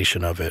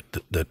explanation of it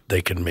that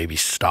they can maybe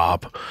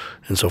stop.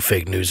 And so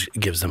fake news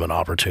gives them an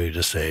opportunity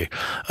to say,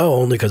 oh,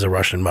 only because of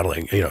Russian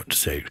meddling, to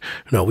say,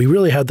 no, we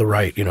really had the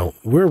right,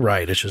 we're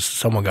right. It's just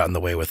someone got in the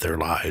way with their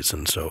lies.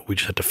 And so we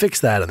just have to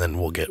fix that, and then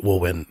we'll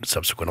win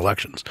subsequent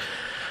elections,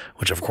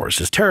 which of course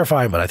is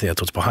terrifying, but I think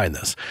that's what's behind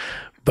this.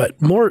 But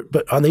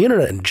on the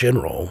internet in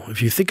general,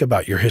 if you think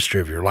about your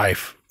history of your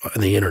life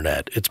on the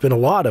internet, it's been a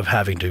lot of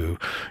having to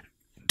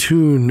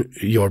tune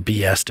your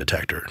BS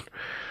detector.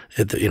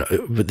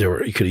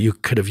 You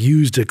could have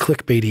used a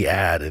clickbaity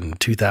ad in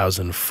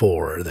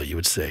 2004 that you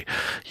would say,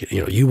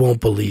 you won't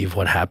believe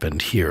what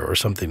happened here, or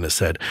something that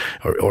said,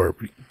 or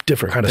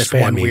different kind of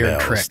spam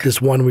emails,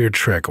 this one weird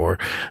trick, or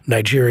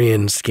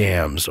Nigerian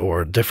scams,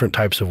 or different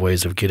types of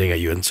ways of getting at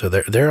you. And so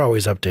they're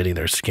always updating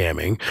their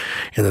scamming,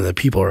 and then the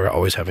people are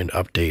always having to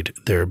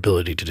update their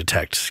ability to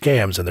detect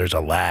scams, and there's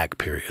a lag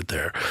period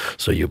there.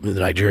 So the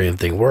Nigerian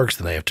thing works,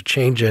 then they have to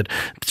change it.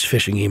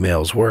 Phishing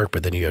emails work,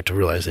 but then you have to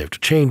realize they have to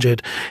change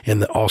it,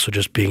 and also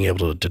just being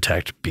able to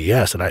detect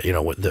BS.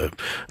 And with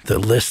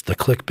the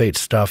clickbait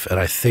stuff, and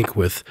I think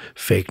with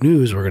fake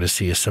news, we're going to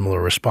see a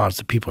similar response.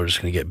 That people are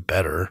just going to get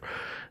better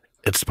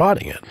at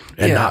spotting it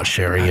and not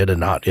sharing it, and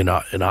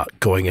not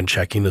going and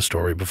checking the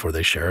story before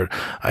they share it.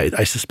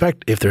 I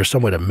suspect if there's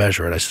some way to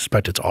measure it, I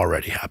suspect it's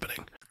already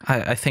happening.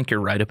 I think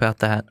you're right about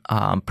that,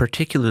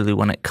 particularly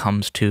when it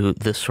comes to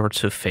the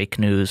sorts of fake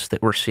news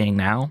that we're seeing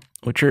now,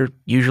 which are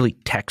usually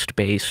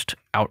text-based,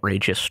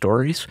 outrageous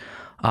stories.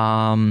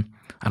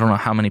 I don't know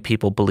how many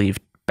people believed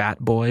Bat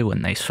Boy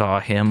when they saw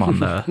him on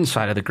the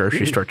side of the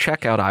grocery store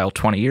checkout aisle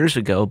 20 years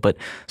ago, but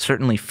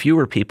certainly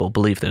fewer people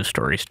believe those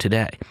stories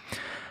today.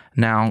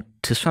 Now,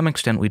 to some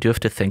extent, we do have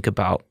to think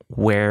about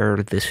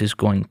where this is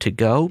going to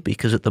go,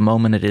 because at the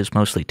moment it is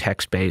mostly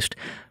text-based,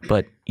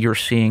 but you're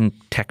seeing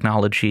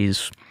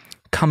technologies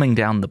coming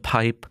down the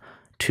pipe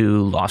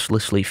to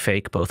losslessly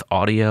fake both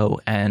audio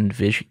and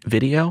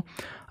video.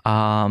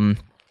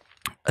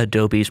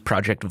 Adobe's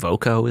Project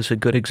Voco is a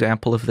good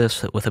example of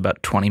this, that with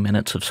about 20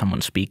 minutes of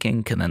someone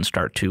speaking can then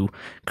start to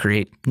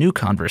create new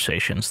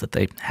conversations that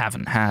they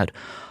haven't had.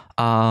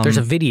 There's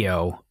a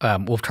video,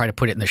 we'll try to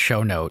put it in the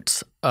show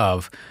notes,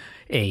 of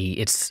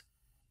it's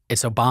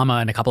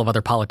Obama and a couple of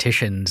other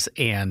politicians,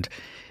 and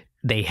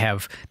they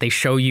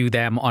show you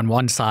them on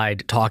one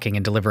side talking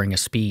and delivering a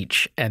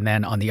speech, and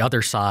then on the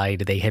other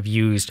side they have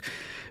used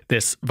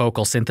this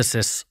vocal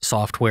synthesis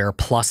software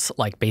plus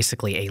like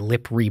basically a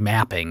lip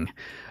remapping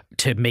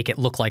to make it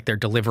look like they're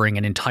delivering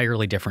an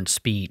entirely different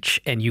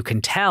speech. And you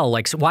can tell,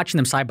 like watching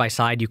them side by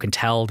side, you can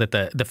tell that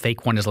the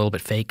fake one is a little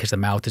bit fake because the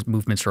mouth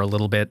movements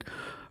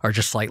are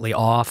just slightly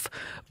off.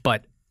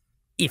 But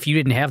if you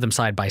didn't have them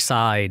side by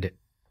side,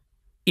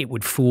 it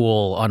would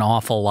fool an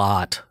awful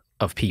lot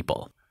of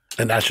people.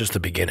 And that's just the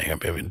beginning.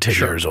 I mean, 10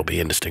 years will be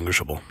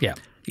indistinguishable. Yeah.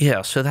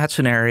 Yeah, so that's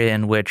an area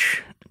in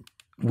which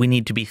we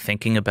need to be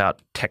thinking about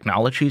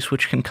technologies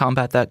which can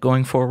combat that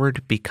going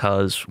forward,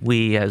 because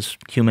we as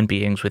human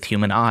beings with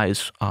human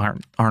eyes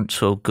aren't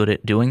so good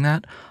at doing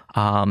that.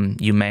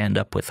 You may end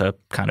up with a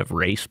kind of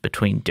race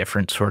between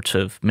different sorts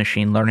of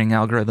machine learning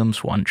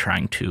algorithms, one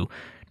trying to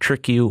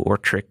trick you or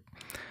trick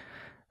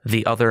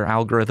the other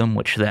algorithm,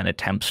 which then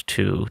attempts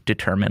to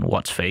determine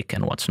what's fake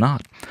and what's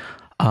not.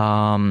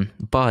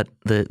 But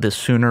the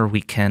sooner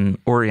we can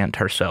orient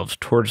ourselves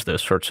towards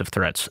those sorts of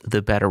threats,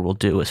 the better we'll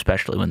do,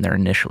 especially when they're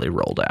initially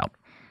rolled out.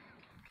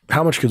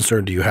 How much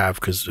concern do you have?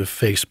 Because if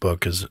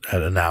Facebook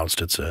had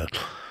announced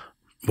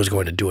was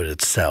going to do it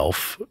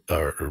itself,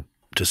 or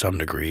to some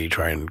degree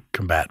try and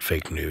combat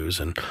fake news,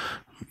 and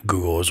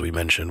Google, as we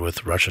mentioned,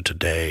 with Russia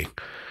Today,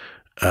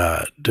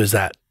 does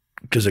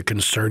it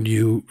concern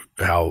you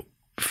how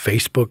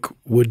Facebook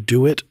would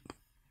do it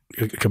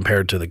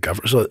compared to the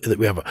government? So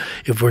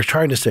if we're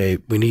trying to say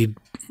we need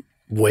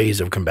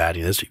ways of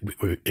combating this,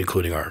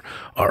 including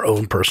our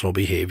own personal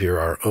behavior,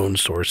 our own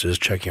sources,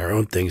 checking our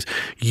own things,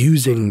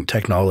 using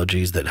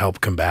technologies that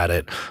help combat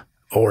it,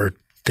 or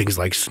things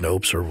like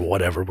Snopes or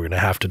whatever, we're going to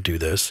have to do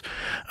this.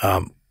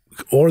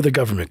 Or the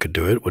government could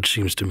do it, which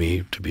seems to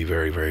me to be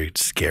very, very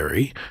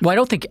scary. Well, I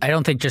don't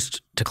think,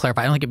 just to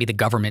clarify, I don't think it'd be the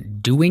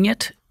government doing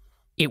it.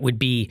 It would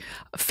be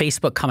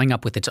Facebook coming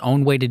up with its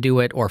own way to do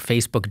it, or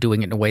Facebook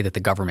doing it in a way that the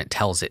government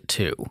tells it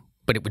to.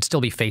 But it would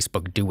still be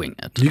Facebook doing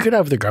it. You could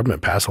have the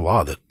government pass a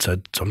law that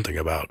said something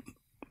about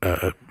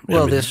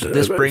Well,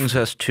 this brings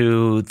us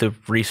to the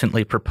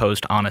recently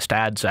proposed Honest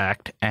Ads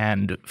Act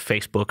and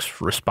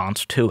Facebook's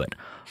response to it.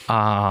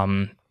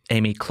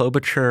 Amy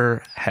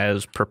Klobuchar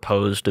has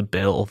proposed a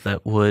bill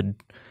that would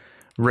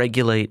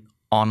regulate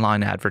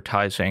online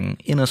advertising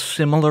in a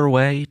similar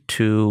way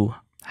to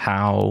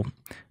how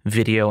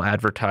video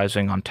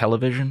advertising on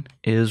television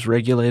is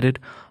regulated,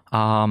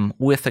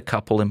 with a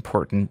couple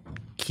important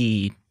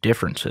key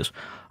differences.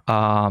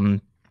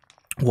 One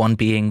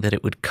being that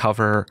it would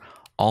cover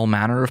all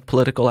manner of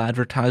political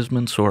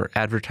advertisements or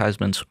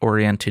advertisements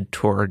oriented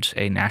towards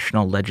a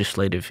national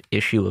legislative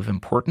issue of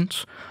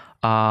importance,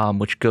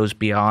 which goes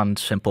beyond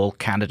simple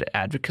candidate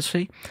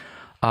advocacy.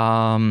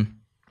 The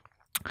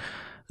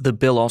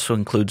bill also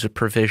includes a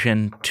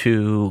provision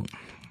to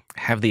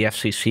have the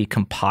FCC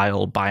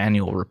compile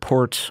biannual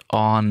reports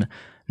on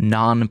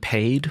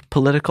non-paid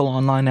political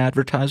online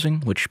advertising,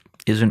 which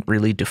isn't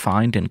really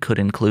defined and could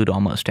include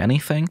almost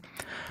anything.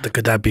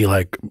 Could that be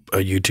like a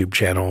YouTube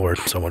channel where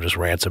someone just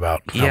rants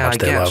about how much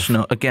they love?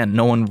 No, again,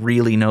 no one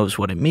really knows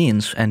what it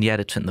means, and yet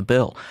it's in the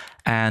bill.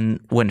 And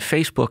when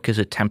Facebook is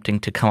attempting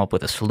to come up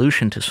with a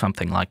solution to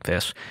something like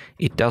this,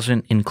 it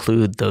doesn't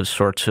include those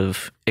sorts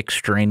of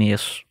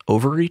extraneous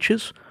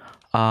overreaches.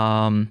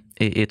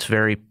 It's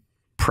very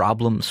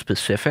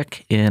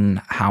problem-specific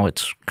in how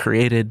it's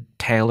created,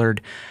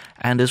 tailored,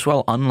 and as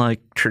well, unlike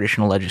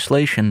traditional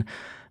legislation,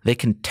 they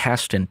can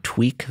test and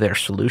tweak their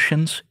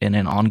solutions in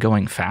an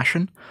ongoing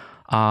fashion.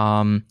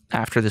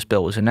 After this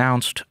bill was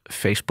announced,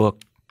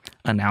 Facebook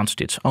announced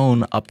its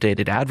own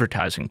updated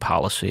advertising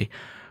policy,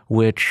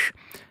 which,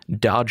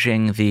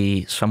 dodging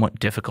the somewhat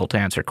difficult to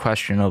answer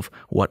question of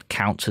what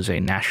counts as a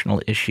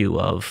national issue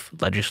of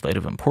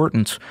legislative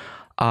importance,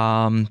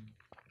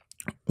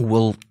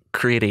 will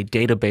create a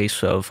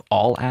database of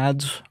all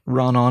ads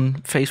run on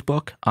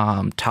Facebook,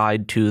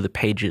 tied to the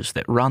pages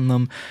that run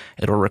them.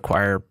 It'll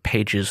require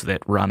pages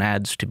that run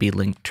ads to be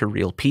linked to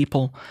real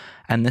people.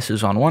 And this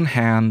is, on one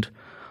hand,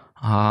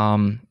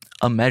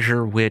 a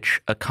measure which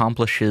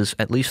accomplishes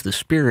at least the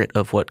spirit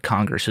of what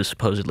Congress is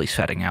supposedly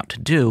setting out to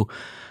do,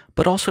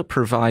 but also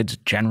provides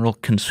general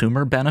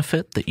consumer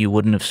benefit that you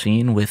wouldn't have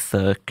seen with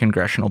the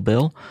congressional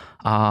bill.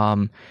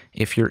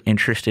 If you're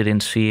interested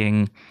in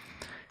seeing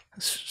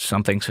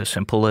something so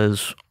simple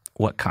as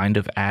what kind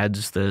of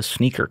ads the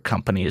sneaker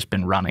company has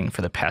been running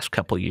for the past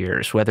couple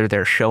years, whether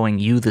they're showing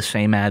you the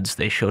same ads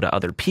they show to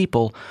other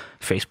people,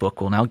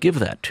 Facebook will now give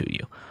that to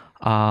you.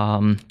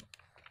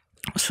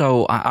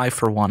 So I,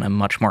 for one, am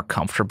much more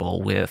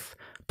comfortable with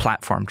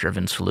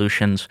platform-driven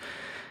solutions,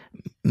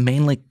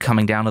 mainly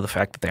coming down to the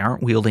fact that they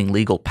aren't wielding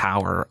legal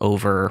power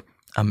over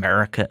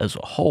America as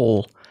a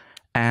whole,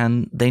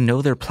 and they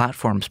know their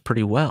platforms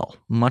pretty well,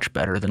 much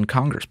better than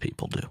Congress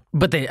people do.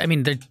 But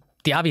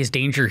the obvious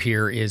danger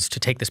here is to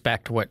take this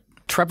back to what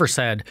Trevor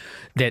said,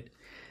 that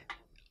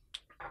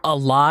a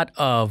lot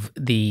of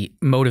the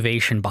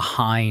motivation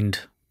behind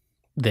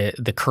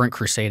the current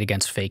crusade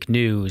against fake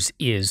news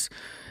is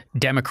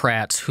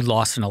Democrats who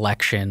lost an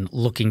election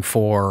looking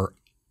for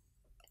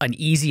an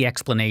easy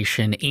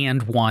explanation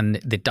and one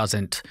that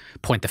doesn't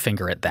point the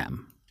finger at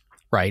them,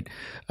 right?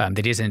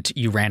 That isn't,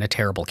 you ran a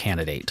terrible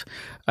candidate.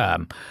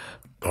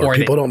 Or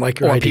people don't like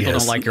your ideas. Or people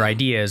don't like your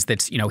ideas.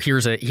 That's,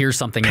 here's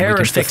something and we can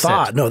Perish the fix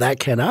thought. it. No, that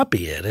cannot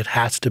be it. It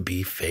has to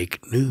be fake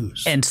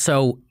news. And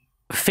so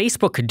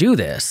Facebook could do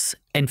this,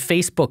 and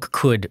Facebook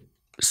could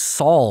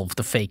solve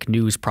the fake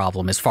news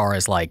problem as far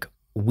as like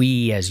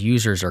we as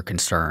users are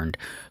concerned.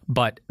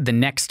 But the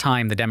next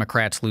time the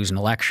Democrats lose an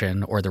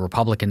election or the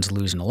Republicans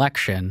lose an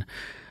election,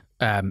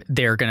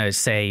 they're going to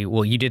say,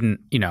 well, you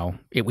didn't,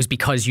 it was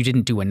because you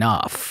didn't do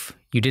enough.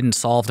 You didn't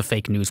solve the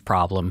fake news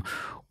problem.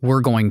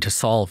 We're going to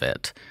solve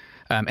it.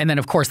 And then,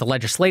 of course, the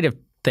legislative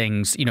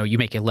things, you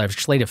make a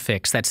legislative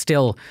fix. That's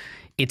still,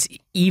 it's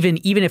even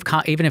if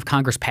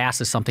Congress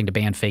passes something to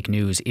ban fake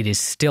news, it is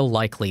still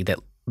likely that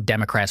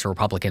Democrats or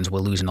Republicans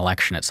will lose an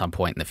election at some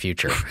point in the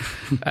future.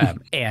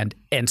 And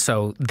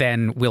so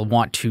then we'll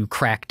want to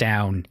crack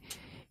down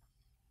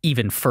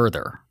even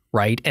further,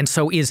 right? And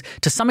so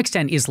to some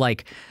extent is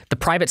like the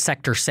private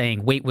sector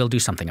saying, wait, we'll do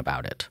something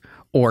about it.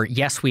 Or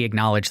yes, we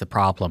acknowledge the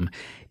problem,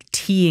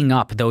 teeing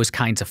up those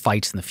kinds of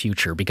fights in the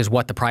future, because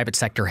what the private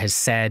sector has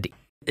said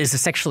is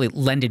essentially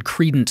lended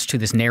credence to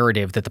this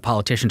narrative that the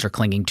politicians are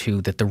clinging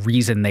to, that the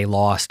reason they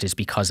lost is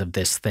because of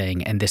this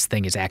thing, and this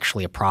thing is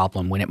actually a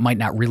problem when it might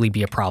not really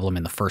be a problem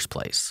in the first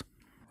place.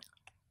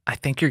 I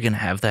think you're going to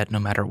have that no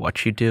matter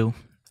what you do,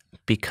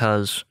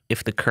 because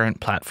if the current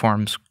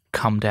platforms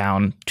come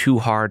down too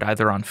hard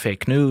either on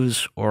fake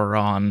news or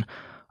on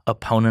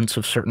opponents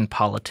of certain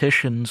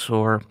politicians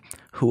or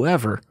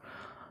whoever,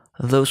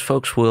 those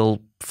folks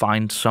will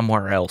find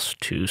somewhere else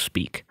to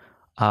speak.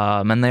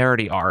 And they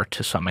already are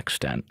to some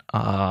extent,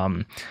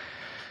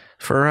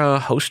 for a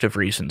host of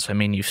reasons. I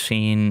mean, you've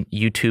seen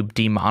YouTube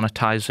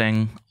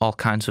demonetizing all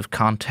kinds of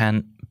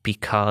content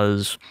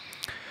because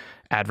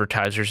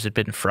advertisers had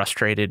been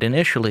frustrated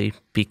initially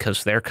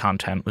because their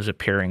content was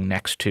appearing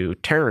next to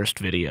terrorist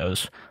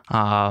videos.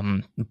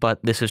 But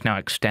this is now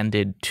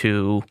extended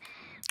to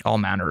all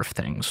manner of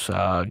things,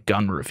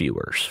 gun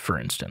reviewers, for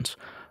instance.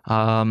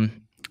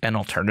 An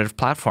alternative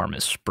platform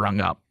has sprung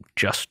up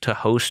just to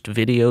host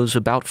videos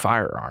about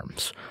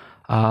firearms.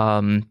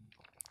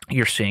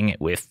 You're seeing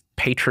it with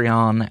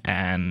Patreon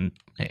and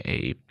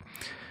a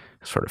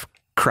sort of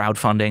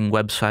crowdfunding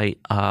website,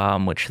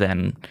 which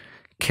then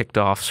kicked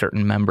off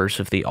certain members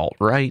of the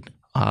alt-right.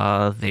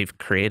 They've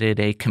created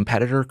a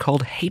competitor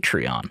called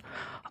Hatreon.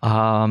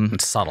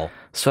 It's subtle.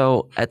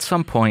 So at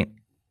some point,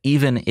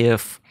 even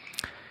if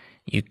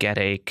you get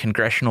a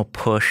congressional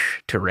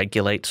push to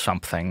regulate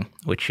something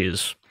which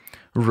is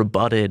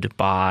rebutted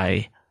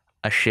by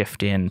a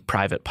shift in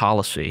private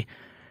policy,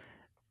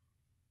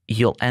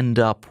 you'll end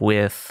up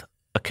with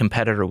a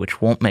competitor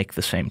which won't make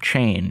the same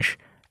change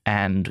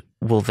and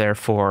will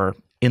therefore,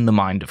 in the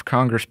mind of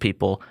Congress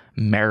people,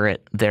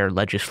 merit their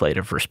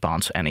legislative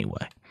response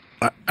anyway.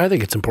 I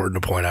think it's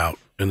important to point out,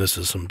 and this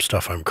is some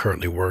stuff I'm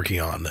currently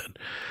working on, that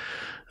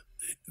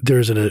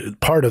there's a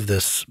part of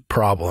this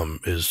problem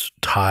is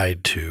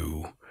tied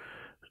to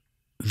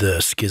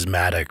the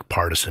schismatic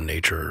partisan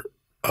nature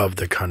of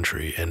the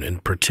country, and in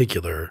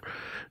particular,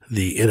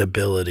 the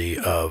inability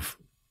of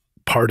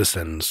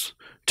partisans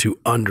to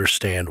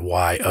understand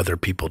why other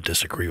people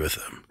disagree with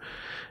them.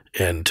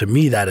 And to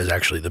me, that is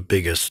actually the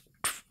biggest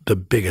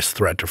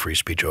threat to free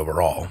speech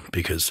overall,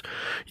 because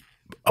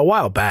a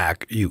while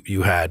back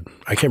you had,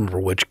 I can't remember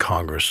which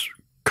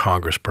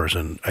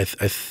congressperson,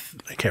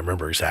 I can't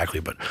remember exactly,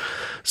 but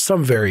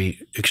some very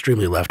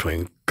extremely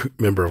left-wing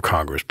member of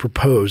Congress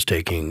proposed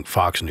taking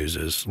Fox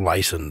News's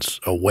license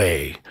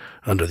away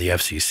under the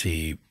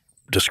FCC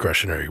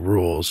discretionary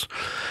rules,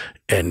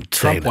 and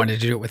Trump wanted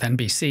to do it with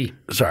NBC.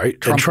 Sorry,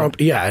 Trump,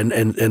 yeah, and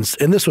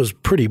this was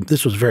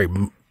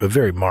a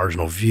very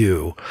marginal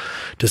view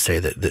to say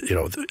that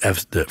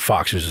that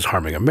Fox News is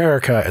harming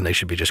America and they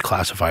should be just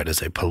classified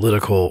as a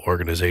political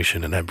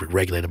organization and then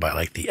regulated by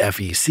like the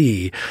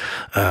FEC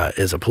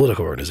as a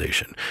political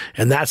organization.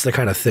 And that's the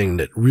kind of thing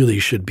that really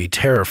should be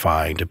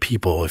terrifying to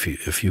people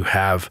if you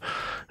have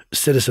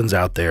citizens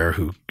out there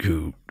who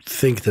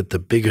think that the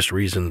biggest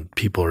reason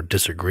people are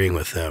disagreeing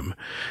with them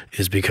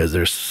is because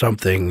there's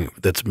something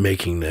that's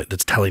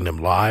telling them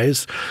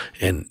lies.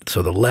 And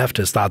so the left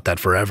has thought that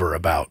forever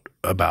about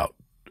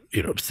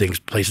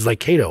places like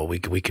Cato. We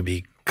could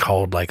be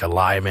called like a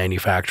lie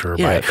manufacturer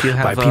by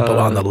people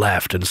on the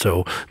left, and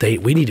so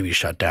we need to be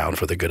shut down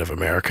for the good of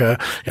America.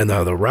 And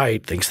the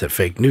right thinks that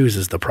fake news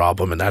is the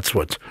problem, and that's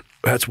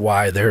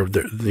why they're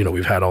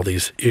we've had all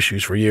these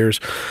issues for years.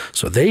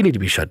 So they need to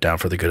be shut down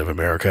for the good of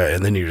America,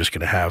 and then you're just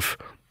going to have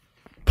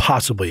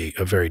possibly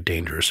a very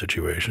dangerous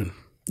situation.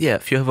 Yeah,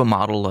 if you have a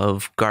model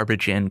of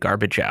garbage in,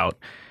 garbage out,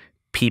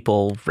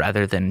 people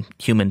rather than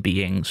human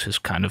beings as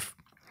kind of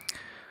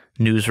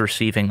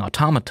news-receiving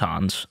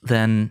automatons,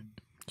 then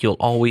you'll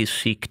always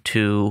seek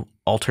to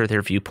alter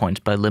their viewpoints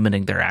by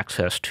limiting their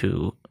access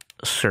to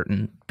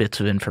certain bits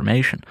of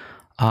information.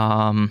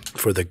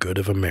 For the good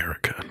of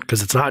America,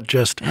 because it's not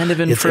just and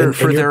even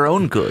for their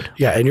own good.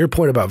 Yeah, and your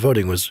point about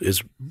voting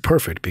is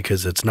perfect,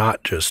 because it's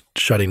not just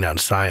shutting down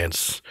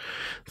science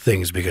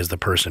things because the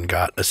person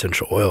got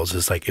essential oils.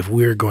 It's like, if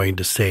we're going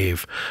to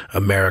save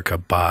America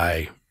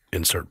by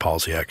insert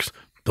policy X,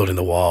 building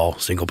the wall,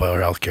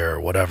 single-payer healthcare,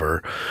 or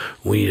whatever,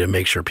 we need to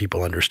make sure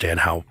people understand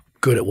how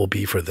good it will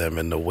be for them,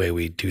 and the way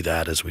we do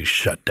that is we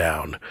shut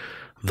down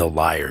the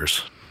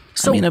liars.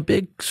 So, I mean, a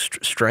big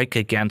strike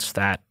against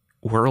that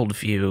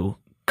worldview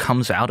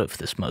comes out of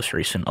this most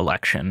recent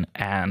election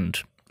and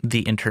the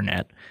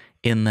internet,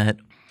 in that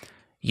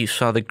you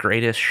saw the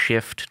greatest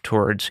shift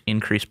towards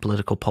increased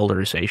political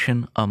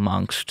polarization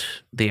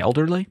amongst the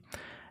elderly,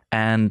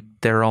 and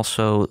they're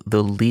also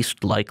the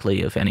least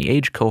likely of any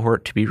age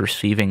cohort to be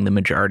receiving the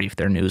majority of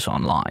their news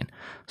online.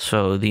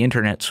 So the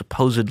internet,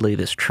 supposedly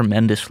this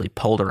tremendously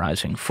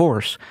polarizing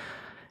force,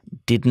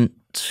 didn't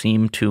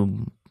seem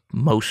to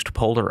most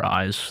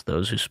polarize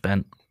those who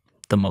spent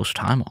the most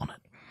time on it.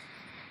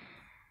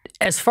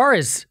 As far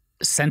as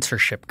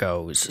censorship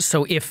goes,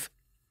 so if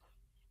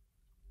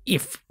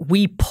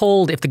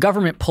the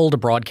government pulled a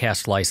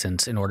broadcast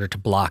license in order to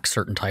block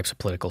certain types of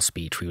political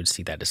speech, we would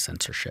see that as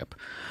censorship.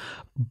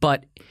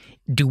 But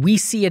do we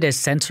see it as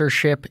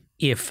censorship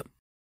if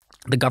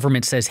the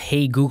government says,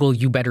 hey, Google,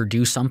 you better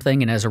do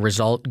something, and as a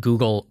result,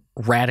 Google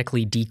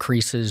radically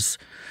decreases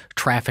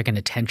traffic and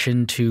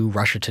attention to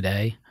Russia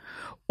Today?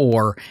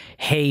 Or,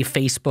 hey,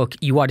 Facebook,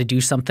 you ought to do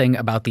something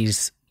about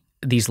these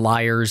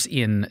liars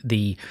in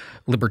the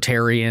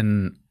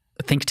libertarian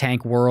think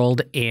tank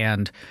world,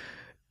 and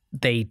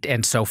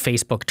so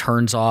Facebook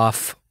turns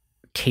off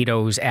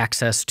Cato's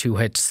access to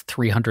its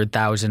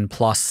 300,000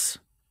 plus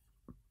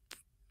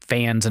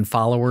fans and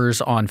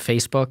followers on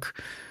Facebook?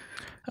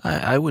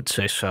 I would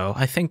say so.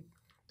 I think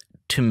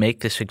to make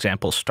this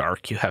example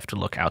stark, you have to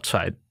look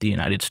outside the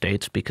United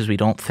States, because we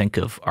don't think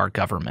of our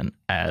government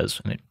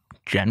as, and it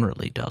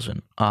generally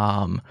doesn't,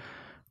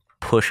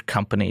 push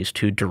companies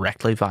to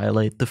directly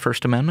violate the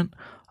First Amendment.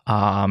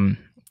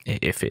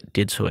 If it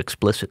did so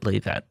explicitly,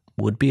 that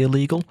would be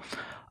illegal.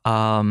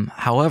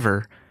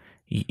 However,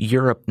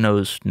 Europe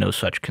knows no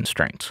such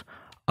constraints.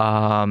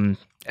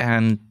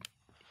 And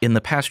in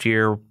the past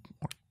year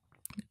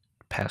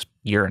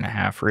and a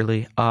half,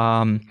 really,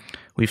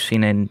 we've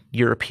seen a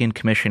European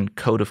Commission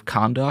code of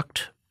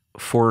conduct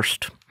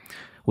forced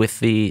with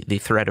the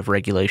threat of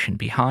regulation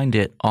behind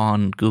it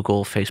on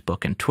Google,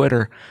 Facebook, and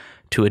Twitter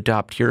to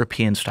adopt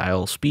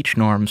European-style speech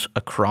norms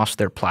across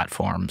their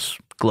platforms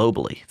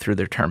globally through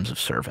their terms of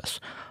service.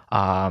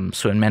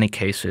 So in many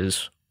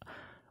cases,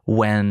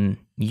 when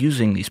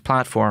using these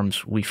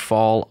platforms, we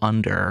fall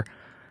under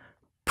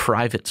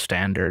private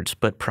standards,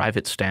 but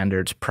private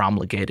standards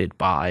promulgated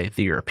by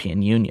the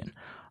European Union.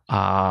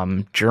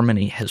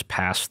 Germany has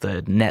passed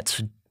the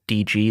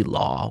NetzDG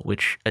law,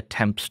 which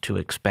attempts to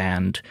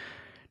expand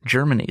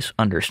Germany's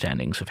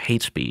understandings of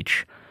hate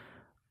speech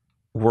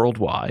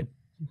worldwide.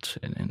 It's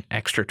an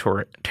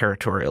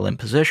extraterritorial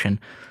imposition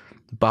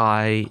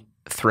by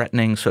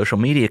threatening social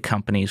media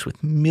companies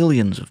with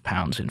millions of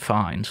pounds in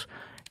fines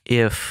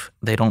if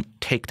they don't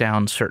take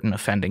down certain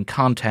offending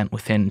content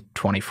within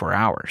 24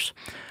 hours.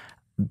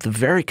 The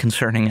very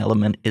concerning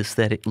element is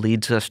that it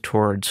leads us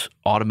towards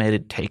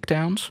automated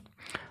takedowns,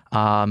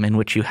 in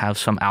which you have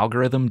some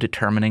algorithm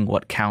determining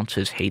what counts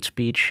as hate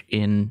speech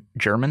in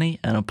Germany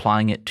and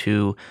applying it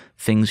to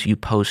things you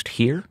post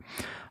here.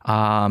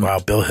 Wow,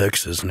 Bill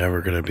Hicks is never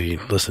going to be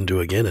listened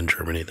to again in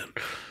Germany then.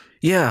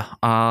 Yeah.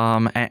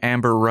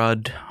 Amber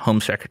Rudd,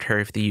 Home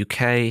Secretary of the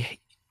UK,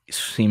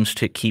 seems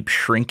to keep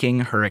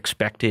shrinking her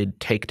expected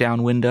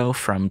takedown window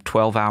from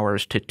 12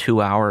 hours to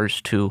 2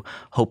 hours to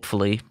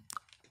hopefully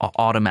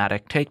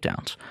automatic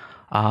takedowns.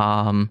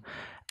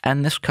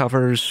 And this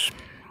covers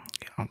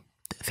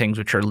things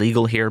which are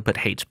legal here but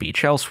hate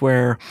speech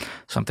elsewhere,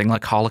 something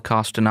like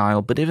Holocaust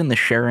denial, but even the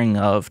sharing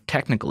of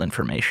technical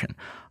information,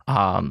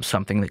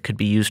 something that could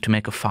be used to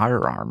make a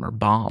firearm or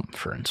bomb,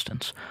 for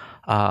instance.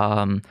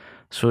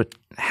 So it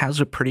has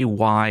a pretty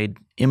wide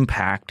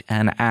impact,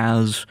 and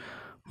as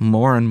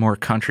more and more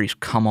countries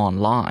come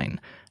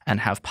online and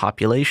have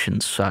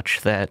populations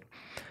such that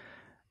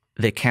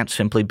they can't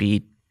simply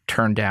be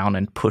turned down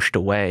and pushed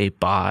away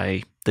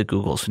by the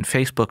Googles and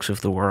Facebooks of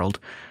the world,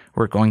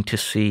 we're going to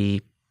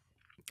see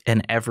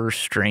an ever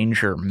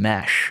stranger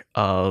mesh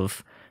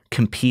of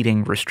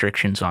competing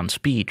restrictions on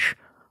speech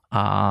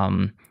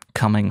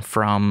coming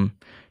from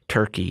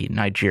Turkey,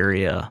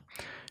 Nigeria.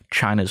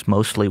 China's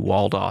mostly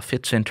walled off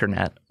its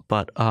internet,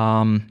 but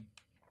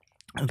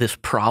this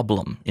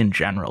problem in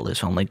general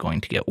is only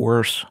going to get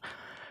worse.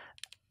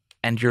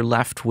 And you're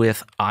left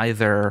with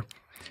either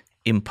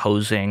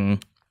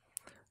imposing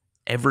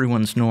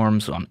everyone's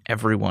norms on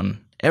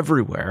everyone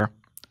everywhere,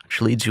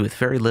 which leaves you with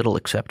very little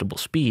acceptable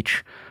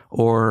speech,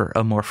 or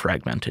a more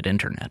fragmented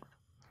internet.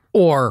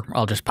 Or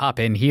I'll just pop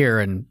in here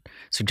and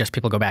suggest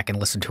people go back and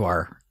listen to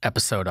our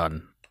episode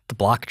on the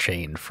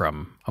blockchain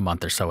from a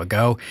month or so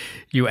ago.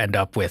 You end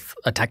up with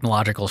a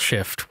technological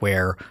shift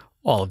where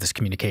all of this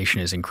communication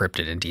is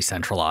encrypted and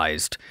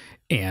decentralized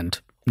and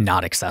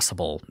not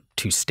accessible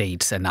to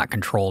states and not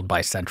controlled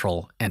by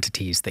central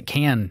entities that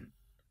can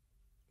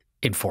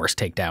enforce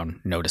takedown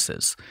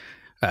notices.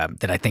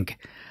 That I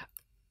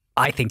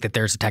think that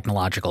there's a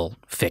technological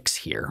fix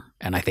here,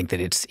 and I think that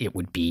it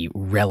would be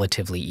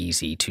relatively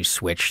easy to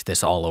switch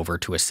this all over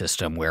to a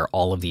system where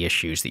all of the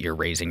issues that you're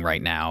raising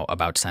right now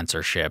about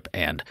censorship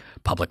and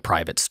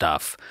public-private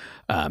stuff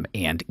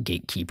and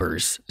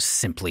gatekeepers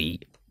simply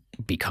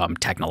become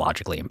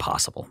technologically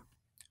impossible.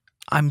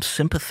 I'm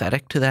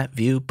sympathetic to that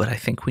view, but I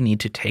think we need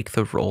to take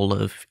the role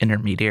of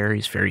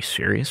intermediaries very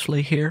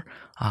seriously here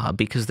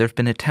because there have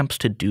been attempts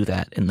to do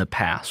that in the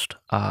past.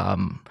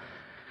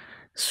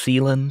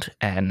 Sealand,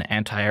 an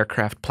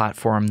anti-aircraft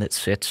platform that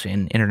sits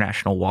in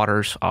international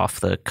waters off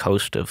the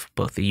coast of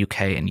both the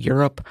UK and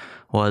Europe,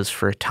 was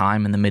for a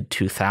time in the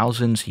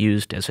mid-2000s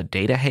used as a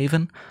data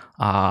haven.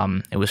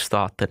 It was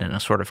thought that in a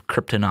sort of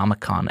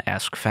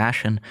Cryptonomicon-esque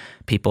fashion,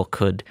 people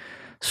could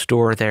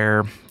store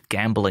their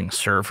gambling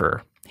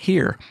server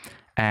here,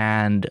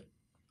 and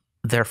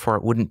therefore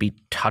it wouldn't be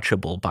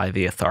touchable by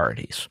the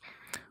authorities.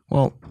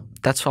 Well,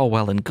 that's all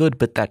well and good,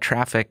 but that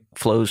traffic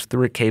flows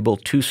through a cable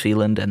to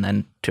Sealand and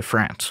then to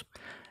France.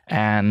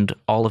 And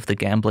all of the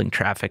gambling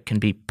traffic can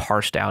be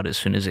parsed out as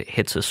soon as it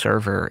hits a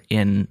server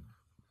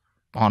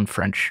on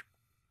French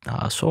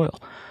soil.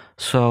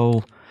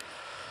 So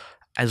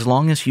as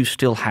long as you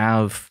still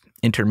have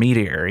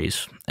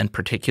intermediaries, and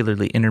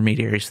particularly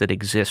intermediaries that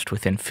exist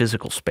within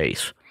physical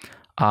space,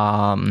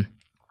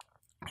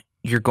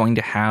 you're going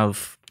to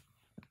have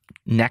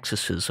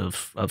nexuses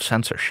of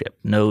censorship,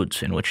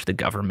 nodes in which the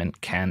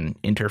government can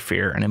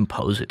interfere and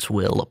impose its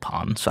will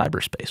upon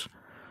cyberspace.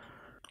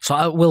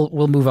 So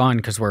we'll move on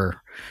because I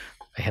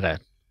had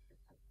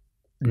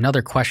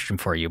another question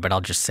for you, but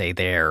I'll just say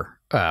there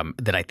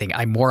that I think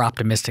I'm more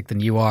optimistic than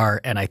you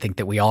are, and I think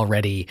that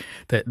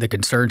the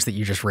concerns that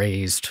you just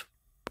raised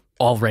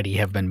already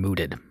have been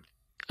mooted,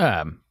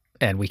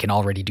 and we can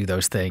already do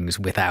those things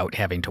without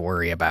having to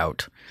worry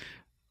about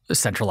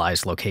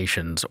centralized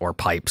locations or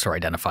pipes or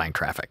identifying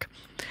traffic.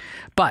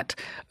 But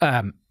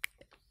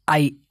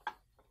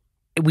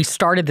we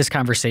started this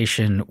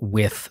conversation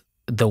with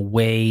the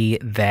way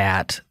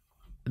that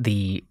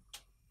the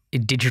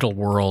digital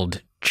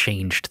world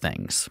changed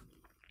things.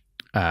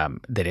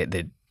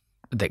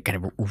 That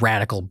kind of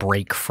radical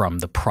break from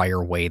the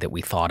prior way that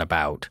we thought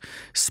about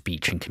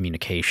speech and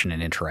communication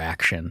and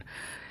interaction.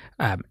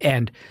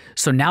 And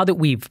so now that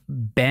we've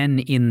been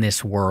in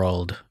this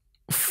world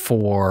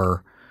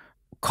for,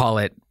 call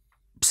it,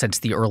 since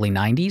the early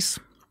 90s,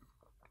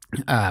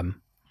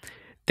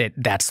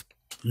 that's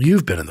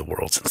You've been in the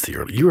world since the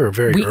early. You were a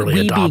very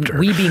early adopter.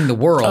 We being the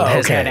world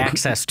has had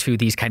access to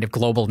these kind of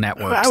global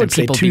networks. I would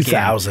say people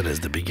 2000 is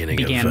the beginning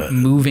began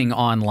moving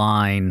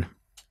online,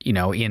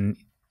 in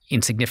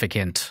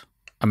significant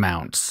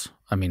amounts.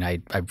 I mean, I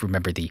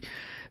remember the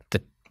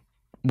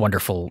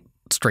wonderful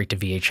straight to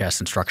VHS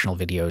instructional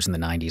videos in the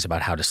 90s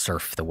about how to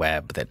surf the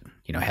web that,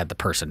 had the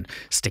person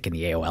stick in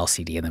the AOL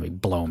CD and then be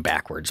blown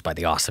backwards by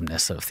the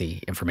awesomeness of the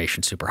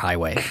information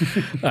superhighway.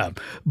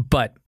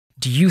 But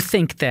do you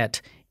think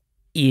that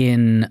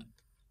in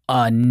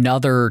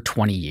another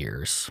 20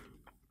 years,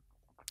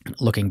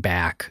 looking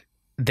back,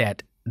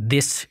 that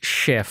this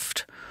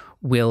shift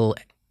will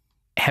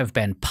have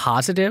been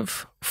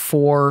positive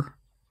for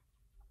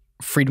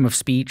freedom of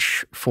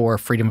speech, for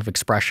freedom of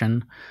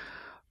expression,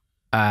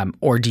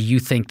 or do you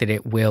think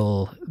that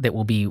will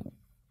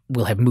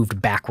have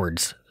moved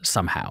backwards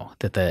somehow?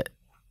 That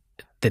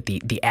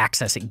the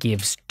access it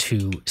gives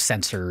to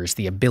censors,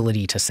 the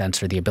ability to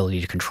censor, the ability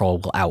to control,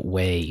 will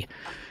outweigh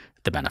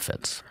the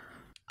benefits?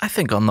 I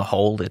think on the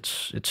whole,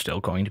 it's still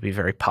going to be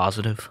very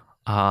positive.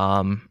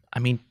 I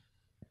mean,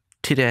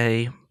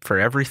 today, for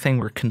everything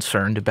we're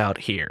concerned about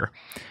here,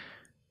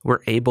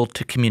 we're able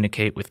to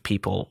communicate with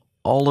people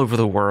all over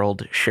the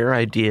world, share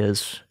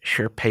ideas,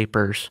 share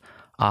papers,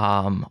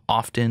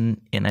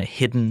 often in a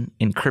hidden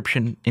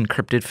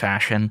encrypted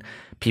fashion.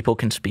 People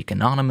can speak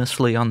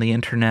anonymously on the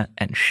internet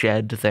and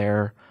shed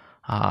their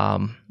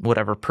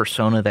whatever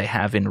persona they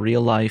have in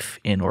real life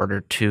in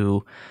order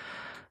to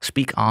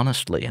speak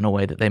honestly in a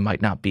way that they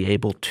might not be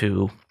able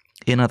to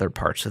in other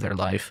parts of their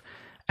life,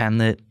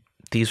 and that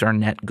these are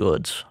net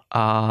goods.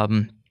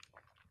 I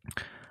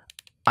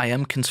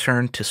am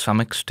concerned to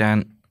some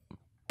extent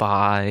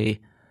by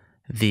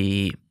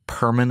the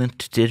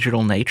permanent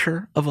digital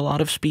nature of a lot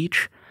of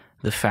speech,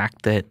 the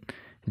fact that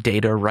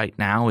data right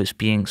now is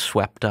being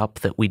swept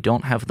up that we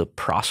don't have the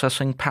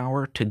processing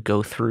power to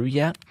go through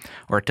yet,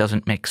 or it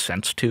doesn't make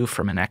sense to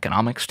from an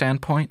economic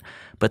standpoint,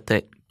 but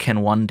that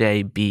can one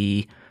day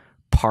be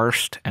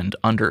parsed and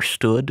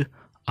understood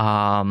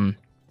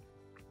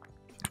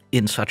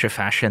in such a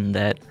fashion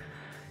that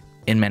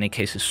in many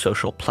cases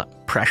social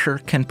pressure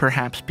can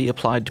perhaps be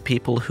applied to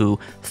people who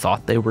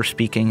thought they were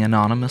speaking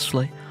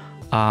anonymously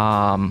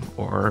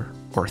or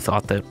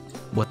thought that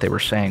what they were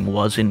saying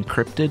was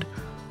encrypted.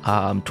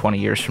 20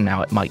 years from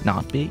now it might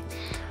not be.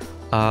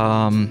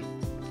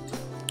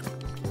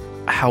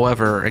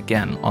 However,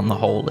 again, on the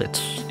whole,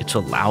 it's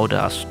allowed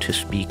us to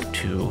speak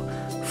to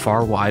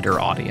far wider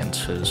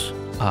audiences,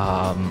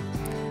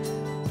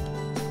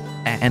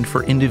 and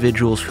for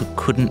individuals who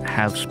couldn't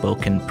have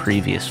spoken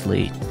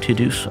previously to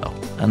do so,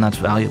 and that's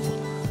valuable.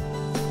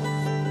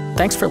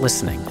 Thanks for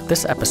listening.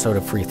 This episode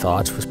of Free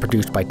Thoughts was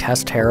produced by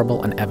Tess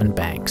Terrible and Evan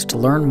Banks. To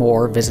learn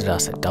more, visit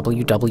us at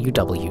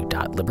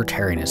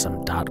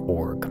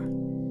www.libertarianism.org.